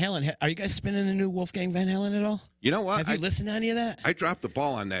talking Van Halen. Are you guys spinning a new Wolfgang Van Halen at all? You know what? Have you listened to any of that? I dropped the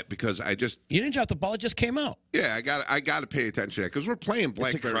ball on that because I just You didn't drop the ball. It just came out. I got to pay attention to that because we're playing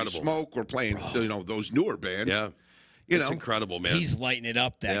Blackberry incredible. Smoke. We're playing those newer bands. Yeah. It's incredible, man. He's lighting it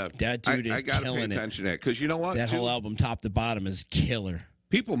up. That dude is I got to pay killing it. attention to that because you know what? That whole album, top to bottom, is killer.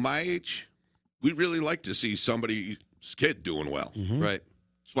 People my age, we really like to see somebody's kid doing well. Right.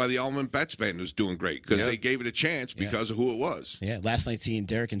 That's why the Allman Betts band was doing great because they gave it a chance because of who it was. Yeah, last night seeing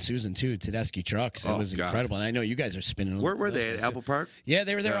Derek and Susan too, Tedeschi Trucks. That was incredible. And I know you guys are spinning. Where were they? At Apple Park? Yeah,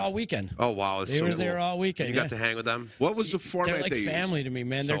 they were there all weekend. Oh, wow. They were there all weekend. You got to hang with them? What was the format They're like they family used? to me,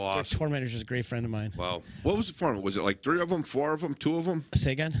 man. So Their awesome. tour manager's a great friend of mine. Wow. What was the format? Was it like 3 of them, 4 of them, 2 of them?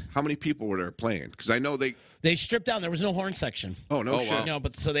 Say again? How many people were there playing? Because I know they. They stripped down. There was no horn section. Oh, no shit. wow. No,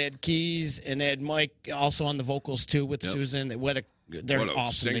 but so they had keys and they had Mike also on the vocals too with Susan. They're What a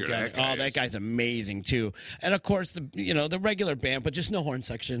awesome. singer that guy that is. guy's amazing too. And of course the regular band, but just no horn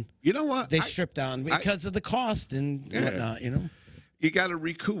section. You know what? They stripped down because of the cost and whatnot. You got to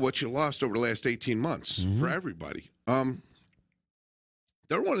recoup what you lost over the last 18 months for everybody.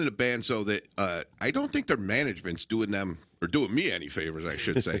 They're one of the bands, though, that I don't think their management's doing them or doing me any favors, I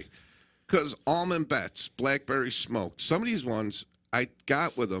should say. Because Allman Betts, Blackberry Smoke, some of these ones I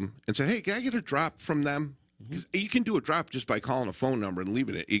got with them and said, hey, can I get a drop from them? 'Cause you can do a drop just by calling a phone number and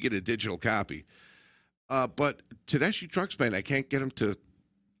leaving it. You get a digital copy. But Tedeschi Trucks Band, I can't get them to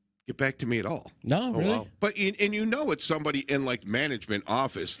get back to me at all. No, really? wow. But it's somebody in like management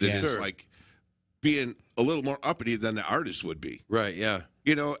office that is like being a little more uppity than the artist would be. Right, yeah.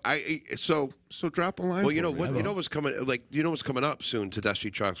 So drop a line. Well, you for know me. what? You know what's coming? What's coming up soon?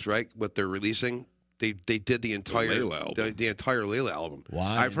 Tedeschi Trucks, right? What they're releasing. They did the entire Layla album. the entire Layla album. Wow.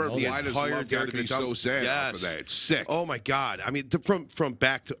 I've heard The Why Does entire Love Gotta Derek Be and So Tom- Sad off of Yes. that. It's sick. Oh my God! I mean, from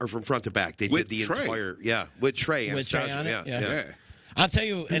back to or from front to back, they With did the Trey. entire with Trey With Trey on it? Yeah. Yeah. I'll tell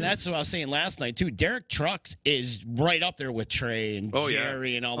you, and that's what I was saying last night too. Derek Trucks is right up there with Trey and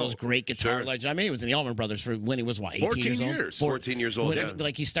Jerry and all those great guitar legends. I mean, he was in the Allman Brothers for when he was 18 14 years old. years. 14 years old.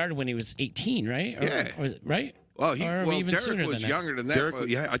 Like he started when he was 18, right? Yeah. Right? Well, even Derek sooner was than that. younger than that. Derek, but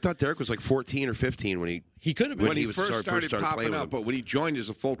I thought Derek was like 14 or 15 when he could have been. when he was first started popping playing with up, him. but when he joined as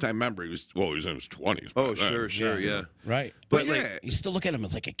a full-time member, he was in his 20s. Oh, by then. sure, yeah. Right. But like, yeah, You still look at him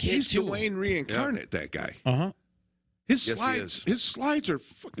as like a kid, he's too. Dwayne reincarnate. That guy. Uh-huh. His Yes, he slides, is. his slides are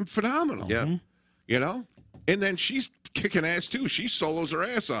fucking phenomenal. Yeah. You know, and then she's kicking ass too. She solos her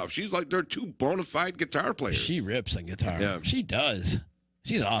ass off. She's like they're two bona fide guitar players. She rips on guitar. Yeah. She does.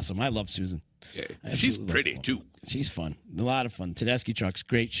 She's awesome. I love Susan. Yeah. I She's absolutely pretty love her. too. She's fun. A lot of fun. Tedeschi Trucks,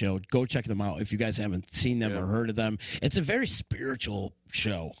 great show. Go check them out if you guys haven't seen them or heard of them. It's a very spiritual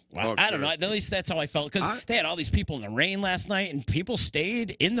show. Oh, I don't sure. know. At least that's how I felt because they had all these people in the rain last night, and people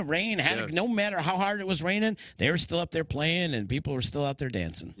stayed in the rain. No matter how hard it was raining, they were still up there playing, and people were still out there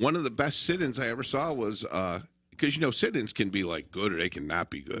dancing. One of the best sit-ins I ever saw was because sit-ins can be like good or they can not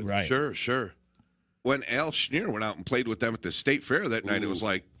be good. Right. Sure. When Al Schneer went out and played with them at the State Fair that night, it was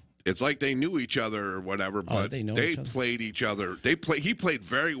like it's like they knew each other or whatever, but they know they each other? played each other. He played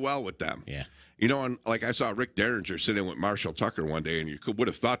very well with them. Yeah. You know, and like I saw Rick Derringer sitting with Marshall Tucker one day, and you would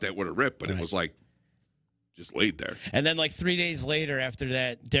have thought that would have ripped, but it was like just laid there. And then like 3 days later after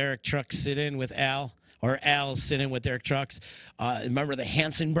that, Derek Trucks sit in with Al. Or Al sitting with Derek Trucks. Remember the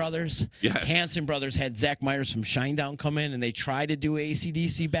Hanson brothers? Yes. Hanson brothers had Zach Myers from Shinedown come in, and they tried to do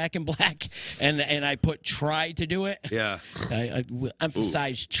AC/DC Back in Black, and I put try to do it. Yeah. I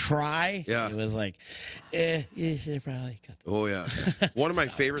emphasized try. Yeah. It was like, you should probably cut that. Oh, yeah. One of my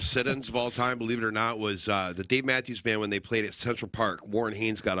favorite sit-ins of all time, believe it or not, was the Dave Matthews Band when they played at Central Park. Warren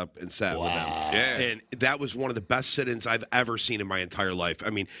Haynes got up and sat with them. Yeah. And that was one of the best sit-ins I've ever seen in my entire life.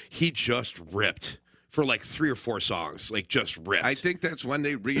 I mean, he just ripped for like 3 or 4 songs, like just ripped. I think that's when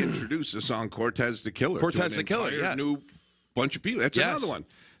they reintroduced the song Cortez the Killer. Cortez to the an Killer, entire yeah. new bunch of people. That's Yes. another one.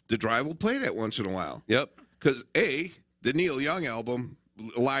 The Drive will play that once in a while. Yep. Because, the Neil Young album,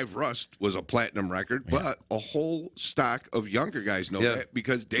 Live Rust, was a platinum record, but a whole stock of younger guys know that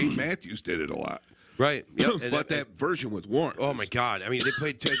because Dave Matthews did it a lot. Right. Yep. But that version with Warren. Oh my God! I mean, they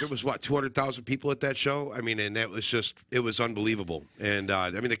played. There was 200,000 people at that show. I mean, and that was it was unbelievable. And I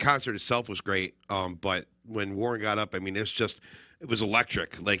mean, the concert itself was great. But when Warren got up, I mean, it was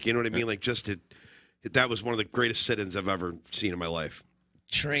electric. Like, you know what I mean? Like, that was one of the greatest sit-ins I've ever seen in my life.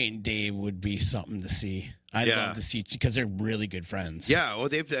 Train Dave would be something to see. I'd love to see because they're really good friends. Yeah, well,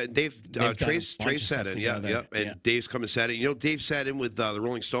 Trace done a bunch of sat stuff in, yeah, together. and Yeah. Dave's come and sat in. You know, Dave sat in with the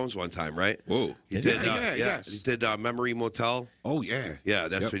Rolling Stones one time, right? Whoa. He did, yes. He did Memory Motel. Oh, yeah. Yeah,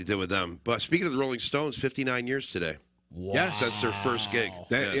 that's what he did with them. But speaking of the Rolling Stones, 59 years today. Wow. Yes. That's their first gig.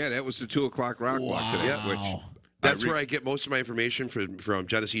 That was the 2 o'clock rock walk today, which That's where I get most of my information from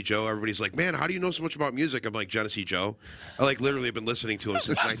Genesee Joe. Everybody's like, man, how do you know so much about music? I'm like, Genesee Joe. I really have been listening to him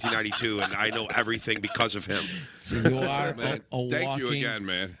since 1992, and I know everything because of him. So you are man. a Thank walking, you again,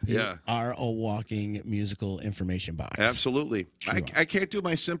 man. You are a walking musical information box. Absolutely. I can't do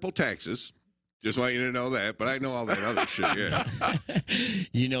my simple taxes. Just want you to know that, but I know all that other shit, yeah.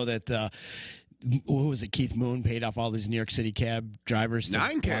 You know that, what was it, Keith Moon paid off all these New York City cab drivers.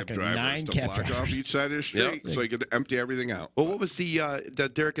 9 cab drivers to block off each side of the street so you could empty everything out. Well, what was the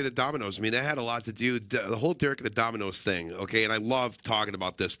Derek and the Dominoes? I mean, that had a lot to do, the whole Derek and the Dominoes thing, okay? And I love talking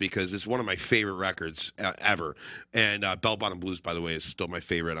about this because it's one of my favorite records ever. And Bell Bottom Blues, by the way, is still my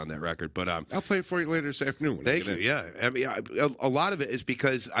favorite on that record. But I'll play it for you later this afternoon. When thank you you. get in. Yeah, I mean, a lot of it is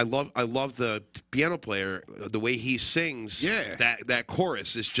because I love the piano player, the way he sings. Yeah. That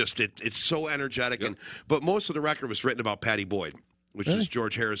chorus is just it's so energetic. But most of the record was written about Patty Boyd, which is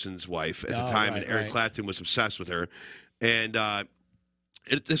George Harrison's wife at the time, and Eric Clapton was obsessed with her, and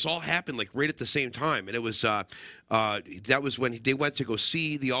this all happened like right at the same time, and it was that was when they went to go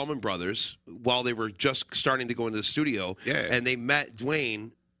see the Allman Brothers while they were just starting to go into the studio, and they met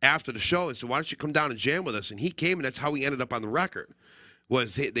Dwayne after the show and said, "Why don't you come down and jam with us?" And he came, and that's how he ended up on the record. Go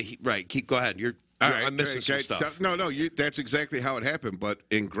ahead. I'm missing some stuff. No, that's exactly how it happened. But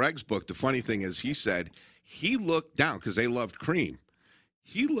in Greg's book, the funny thing is he said he looked down because they loved Cream.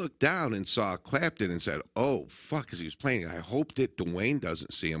 He looked down and saw Clapton and said, "Oh, fuck," because he was playing. I hope that Dwayne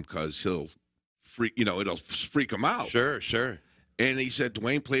doesn't see him because he'll it'll freak him out. Sure. And he said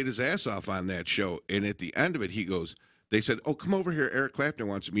Dwayne played his ass off on that show. And at the end of it, he goes, they said, "Oh, come over here. Eric Clapton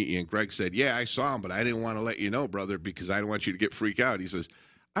wants to meet you." And Greg said, "Yeah, I saw him, but I didn't want to let you know, brother, because I didn't want you to freak out." He says,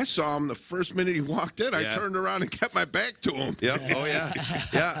 "I saw him the first minute he walked in. I turned around and kept my back to him." Yeah. Oh yeah.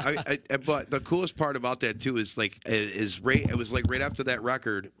 Yeah. But the coolest part about that too is it was like right after that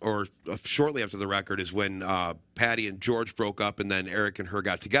record, or shortly after the record, is when Patty and George broke up, and then Eric and her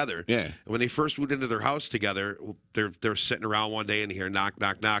got together. Yeah. And when they first moved into their house together, they're sitting around one day and they hear knock,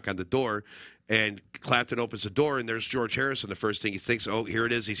 knock, knock on the door. And Clapton opens the door, and there's George Harrison. The first thing he thinks, oh, here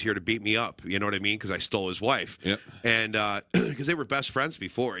it is. He's here to beat me up. You know what I mean? Because I stole his wife. Yep. And because they were best friends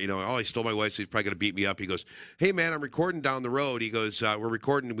before. You know, oh, I stole my wife, so he's probably going to beat me up. He goes, hey, man, I'm recording down the road. He goes, we're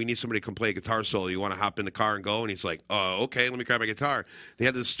recording. We need somebody to come play a guitar solo. You want to hop in the car and go? And he's like, oh, okay, let me grab my guitar. They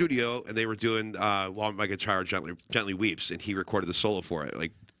had the studio, and they were doing While My Guitar Gently Weeps, and he recorded the solo for it.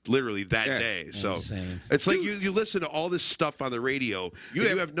 Like, literally that day. So it's like you listen to all this stuff on the radio.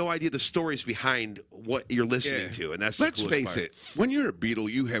 You have no idea the stories behind what you're listening to, and that's let's the face part. it. When you're a Beatle,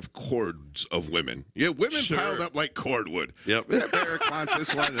 you have cords of women. Yeah, women piled up like cordwood. Yep. Eric wants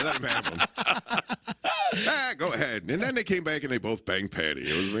this one, and let him have them. Go ahead. And then they came back and they both banged Patty.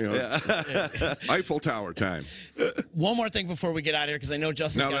 It was Eiffel Tower time. One more thing before we get out of here, because I know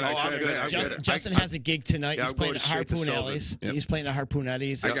Justin's Justin has a gig tonight. Yeah, He's playing at Harpoon Alley's. Yep. He's playing at Harpoon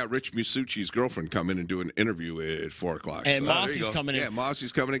Alley's. I got Rich Masucci's girlfriend coming and do an interview at 4 o'clock. And Mossy's coming in. Yeah,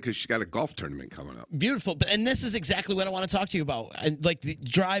 Mossy's coming in because she's got a golf tournament coming up. Beautiful. And this is exactly what I want to talk to you about. And like, the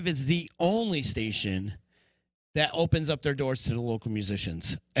Drive is the only station that opens up their doors to the local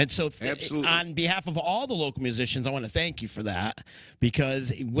musicians. And so Absolutely. On behalf of all the local musicians, I want to thank you for that,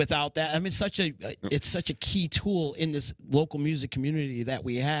 because without that, I mean, it's such a key tool in this local music community that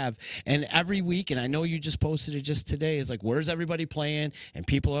we have. And every week, and I know you just posted it just today, is like, where's everybody playing? And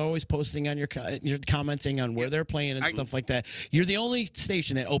people are always posting on you're commenting on where they're playing and stuff like that. You're the only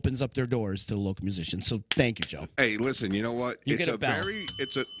station that opens up their doors to the local musicians. So thank you, Joe. Hey, listen, you know what?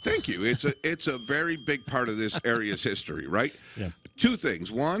 Thank you. It's a very big part of this area's history, right? Yeah. Two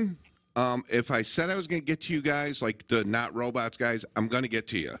things. One, if I said I was going to get to you guys, like the Not Robots guys, I'm going to get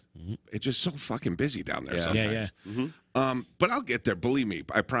to you. Mm-hmm. It's just so fucking busy down there sometimes. Yeah. Mm-hmm. But I'll get there. Believe me,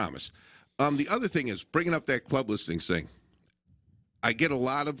 I promise. The other thing is bringing up that club listings thing. I get a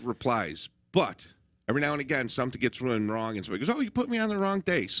lot of replies, but every now and again, something gets run wrong, and somebody goes, "Oh, you put me on the wrong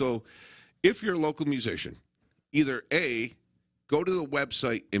day." So, if you're a local musician, either A, go to the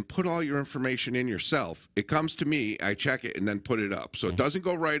website and put all your information in yourself. It comes to me, I check it, and then put it up. So it doesn't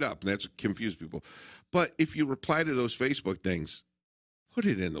go right up, and that's confuse people. But if you reply to those Facebook things, put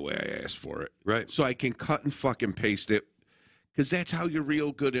it in the way I asked for it. Right. So I can cut and fucking paste it, because that's how your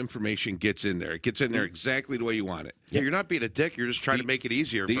real good information gets in there. It gets in there exactly the way you want it. Yeah, you're not being a dick. You're just trying to make it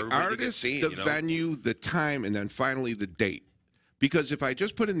easier for the everybody artist, to get seen, the venue, the time, and then finally the date. Because if I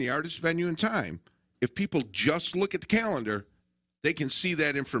just put in the artist, venue, and time, if people just look at the calendar, they can see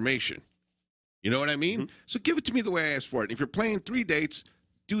that information. You know what I mean? Mm-hmm. So give it to me the way I asked for it. And if you're playing 3 dates,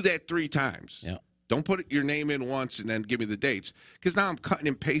 do that 3 times. Yeah. Don't put your name in once and then give me the dates. Because now I'm cutting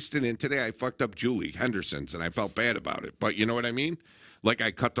and pasting in. Today I fucked up Julie Henderson's, and I felt bad about it. But you know what I mean? Like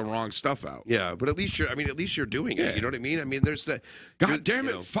I cut the wrong stuff out. Yeah, but at least you're doing it. You know what I mean? I mean, there's the God damn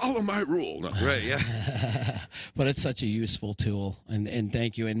it, follow my rule. No. Right, yeah. But it's such a useful tool, and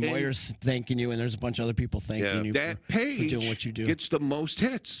thank you. And Moyer's thanking you, and there's a bunch of other people thanking you that for doing what you do. Gets the most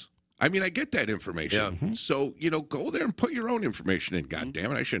hits. I mean, I get that information. Yeah. Mm-hmm. So, go there and put your own information in. God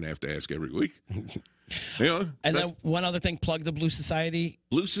damn it, I shouldn't have to ask every week. And then one other thing, plug the Blues Society.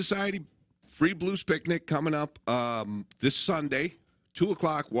 Blues Society, free blues picnic coming up this Sunday. 2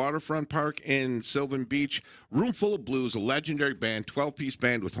 o'clock, Waterfront Park in Sylvan Beach. Room full of blues, a legendary band, 12-piece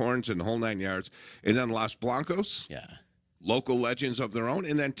band with horns and the whole 9 yards. And then Los Blancos. Yeah. Local legends of their own.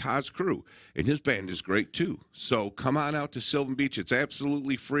 And then Todd's crew. And his band is great, too. So come on out to Sylvan Beach. It's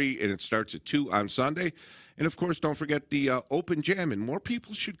absolutely free, and it starts at 2 on Sunday. And, of course, don't forget the open jam. And more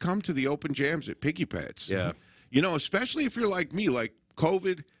people should come to the open jams at Piggy Pats. Yeah. Especially if you're like me, like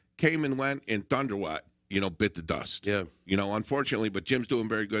COVID came and went, and Thunderwatt, bit the dust. Yeah. Unfortunately, but Jim's doing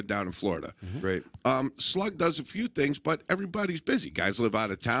very good down in Florida. Mm-hmm. Right. Slug does a few things, but everybody's busy. Guys live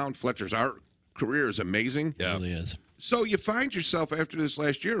out of town. Fletcher's art career is amazing. Yeah. It really is. So you find yourself after this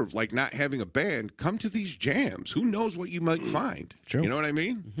last year of like not having a band, come to these jams. Who knows what you might find? True. You know what I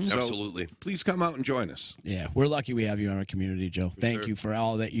mean? Mm-hmm. So absolutely. Please come out and join us. Yeah, we're lucky we have you in our community, Joe. Thank you for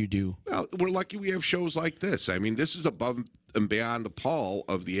all that you do. Well, we're lucky we have shows like this. I mean, this is above and beyond the pall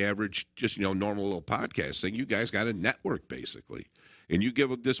of the average, just, normal little podcast thing. You guys got a network, basically. And you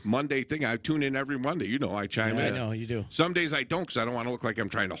give this Monday thing. I tune in every Monday. I chime in. I know, you do. Some days I don't because I don't want to look like I'm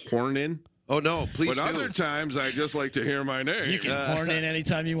trying to horn in. Oh, no, please But other times I just like to hear my name. You can horn in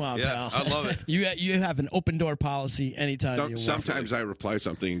anytime you want, yeah, pal. I love it. You have an open door policy anytime you want. Sometimes I reply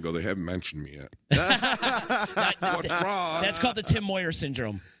something and go, they haven't mentioned me yet. What's wrong? That's called the Tim Moyer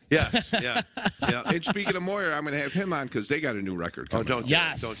syndrome. Yes, yeah. And speaking of Moyer, I'm going to have him on because they got a new record coming out.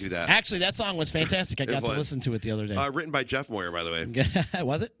 Yes. Don't do that. Actually, that song was fantastic. I got to listen to it the other day. Written by Jeff Moyer, by the way.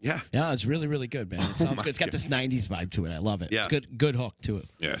 Was it? Yeah. Yeah, it's really, really good, man. It sounds good. It's got this 90s vibe to it. I love it. Yeah. It's good hook to it.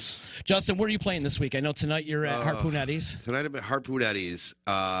 Yes. Justin, what are you playing this week? I know tonight you're at Harpoon Eddie's. Tonight I'm at Harpoon Eddie's.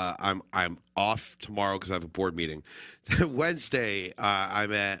 I'm off tomorrow because I have a board meeting. Wednesday,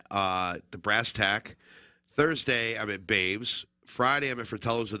 I'm at the Brass Tack. Thursday, I'm at Babes. Friday, I'm at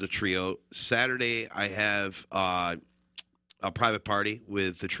Fratello's with the Trio. Saturday, I have a private party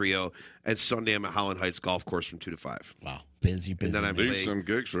with the Trio. And Sunday, I'm at Holland Heights Golf Course from 2 to 5. Wow. Busy. And then I'm Leave playing some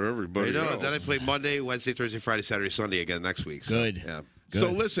gigs for everybody else. Then I play Monday, Wednesday, Thursday, Friday, Saturday, Sunday again next week. So, Good. Yeah. Good.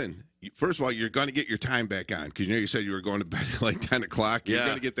 So listen, first of all, you're going to get your time back on because you said you were going to bed at like 10 o'clock. You're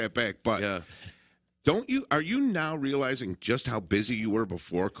going to get that back. But are you now realizing just how busy you were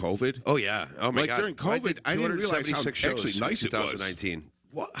before COVID? Oh, yeah. Oh, my God. During COVID, I didn't realize how actually nice it was. 2019.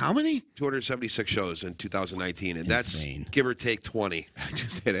 What? How many? 276 shows in 2019, and Insane. that's give or take 20. I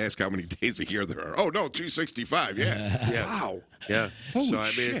just had to ask how many days a year there are. Oh no, 265. Yeah. Wow. Yeah. Holy so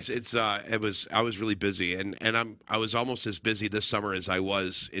I mean, shit. I was really busy, and I was almost as busy this summer as I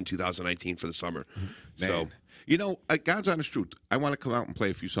was in 2019 for the summer. Man. So God's honest truth. I want to come out and play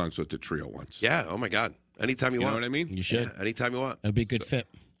a few songs with the Trio once. Yeah. Oh my God. Anytime you want. You know what I mean? You should. Yeah, anytime you want. It'd be a good fit.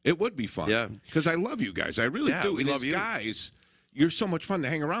 It would be fun. Yeah. Because I love you guys. I really do. We And love as you. guys. You're so much fun to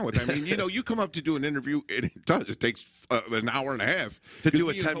hang around with. I mean, you come up to do an interview, and it does. It takes an hour and a half To do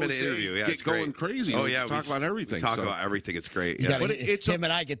a Me and 10-minute Jose interview. Yeah, get it's going great. crazy. Oh, We yeah. talk about everything. We talk so. about everything. It's great. You Yeah. gotta, But it's him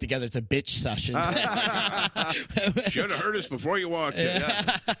and I get together. It's a bitch session. Should have heard us before you walked in.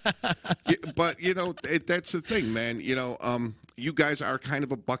 Yeah, but that's the thing, man. You guys are kind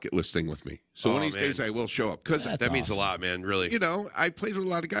of a bucket list thing with me. So one of these days I will show up because That means a lot, man. Really. I played with a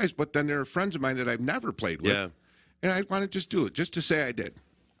lot of guys, but then there are friends of mine that I've never played with. Yeah. And I want to just do it, just to say I did.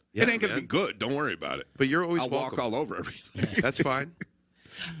 Yeah, it ain't going to man. be good. Don't worry about it. But you're always I'll welcome. walk all over everything. That's fine.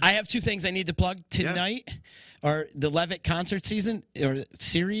 I have two things I need to plug tonight. Or the Levitt concert season or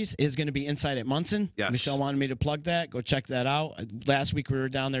series is going to be inside at Munson. Yes. Michelle wanted me to plug that. Go check that out. Last week we were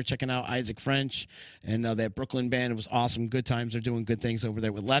down there checking out Isaac French and that Brooklyn band. It was awesome. Good times. They're doing good things over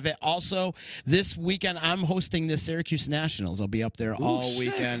there with Levitt. Also, this weekend I'm hosting the Syracuse Nationals. I'll be up there all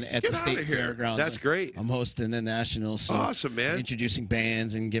weekend at the State Fairgrounds. That's great. I'm hosting the Nationals. So Awesome, man. Introducing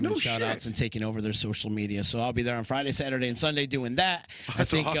bands and giving shout outs and taking over their social media. So I'll be there on Friday, Saturday, and Sunday doing that. I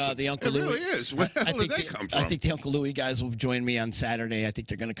think awesome. the Uncle It Louie. really is. Where the hell did that come from? I think the Uncle Louie guys will join me on Saturday. I think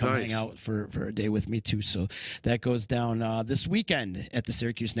they're going to come Nice. hang out for a day with me too. So that goes down this weekend at the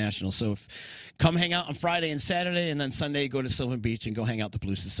Syracuse National. So come hang out on Friday and Saturday, and then Sunday go to Sylvan Beach and go hang out at the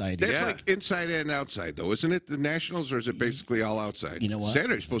Blue Society. That's like inside and outside, though, isn't it? The Nationals, or is it basically all outside? You know what?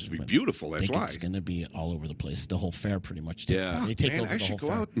 Saturday's supposed to be beautiful. I That's think why. it's going to be all over the place. The whole fair, pretty much. Yeah. They take Man, over I the whole should go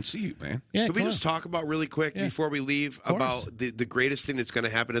fair. out and see you, man. Yeah, Can we come just on. talk about really quick before we leave about the greatest thing that's going to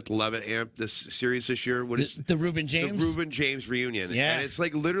happen at the Levitt Amp this series this year? What is the Reuben James? The Reuben James reunion. Yeah. And it's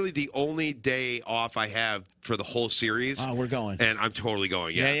like literally the only day off I have for the whole series. Oh, we're going. And I'm totally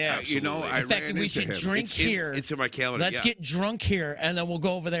going. Yeah, Yeah. absolutely. I In fact, ran we into should him. drink here. It's in my calendar. Let's get drunk here, and then we'll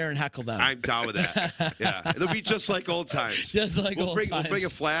go over there and heckle them. I'm down with that. Yeah. It'll be just like old times. Just like we'll old bring, times. We'll bring a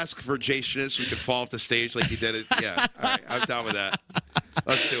flask for Jay Schnitz. We could fall off the stage like he did it. Yeah. All right. I'm down with that.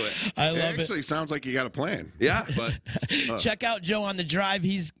 Let's do it. I It love it. actually sounds like you got a plan. Yeah. But Check out Joe on the Drive.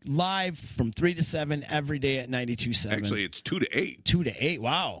 He's live from 3 to 7 every day at 92.7. actually, it's 2 to 8. 2 to 8.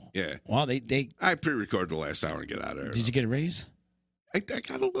 Wow. Yeah. Wow. They I pre-recorded the last hour and get out of there. did you get a raise? I got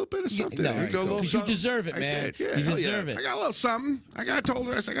a little bit of something. No, There you go, a little you something. deserve it, I man. did, yeah, You hell deserve yeah. it. I got a little something. I told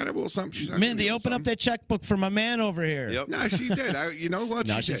her, I said, I got a little something. She's like, Mindy, open up that checkbook for my man over here. Yep. No, she did. You know what?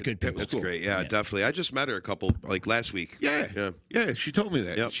 No, She she's did. good That people. was That's cool. great. Yeah, definitely. I just met her a couple, like last week. Yeah. She told me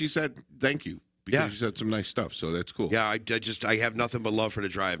that. Yep. She said, thank you. Because Yeah. you said some nice stuff, so that's cool. Yeah, I have nothing but love for the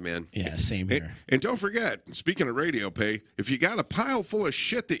Drive, man. Yeah, same here. And don't forget, speaking of radio pay, if you got a pile full of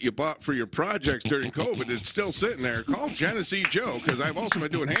shit that you bought for your projects during COVID, it's still sitting there, call Genesee Joe, because I've also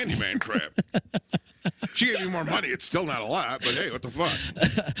been doing handyman crap. She gave me more money. It's still not a lot, but hey, what the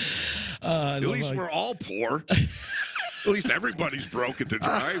fuck? At least we're all poor. At least everybody's broke at the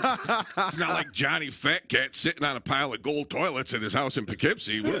Drive. It's not like Johnny Fat Cat sitting on a pile of gold toilets at his house in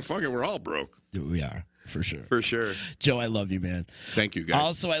Poughkeepsie. We're all broke. We are, for sure. For sure. Joe, I love you, man. Thank you, guys.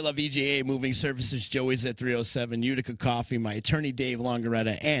 Also, I love EJA Moving Services, Joey's at 307, Utica Coffee, my attorney Dave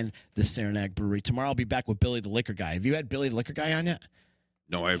Longaretta, and the Saranac Brewery. Tomorrow I'll be back with Billy the Liquor Guy. Have you had Billy the Liquor Guy on yet?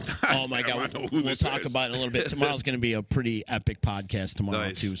 No, I have not. Oh, my I God. wanna know who We'll this talk is. about it in a little bit. Tomorrow's going to be a pretty epic podcast tomorrow,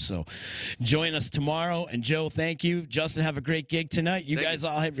 Nice. too. So join us tomorrow. And, Joe, thank you. Justin, have a great gig tonight. You guys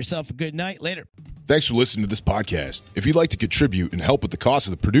all have yourself a good night. Later. Thanks for listening to this podcast. If you'd like to contribute and help with the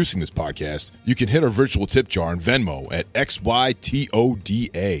cost of producing this podcast, you can hit our virtual tip jar on Venmo at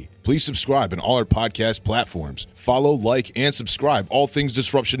XYTODA. Please subscribe on all our podcast platforms. Follow, like, and subscribe all things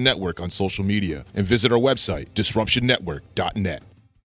Disruption Network on social media. And visit our website, disruptionnetwork.net.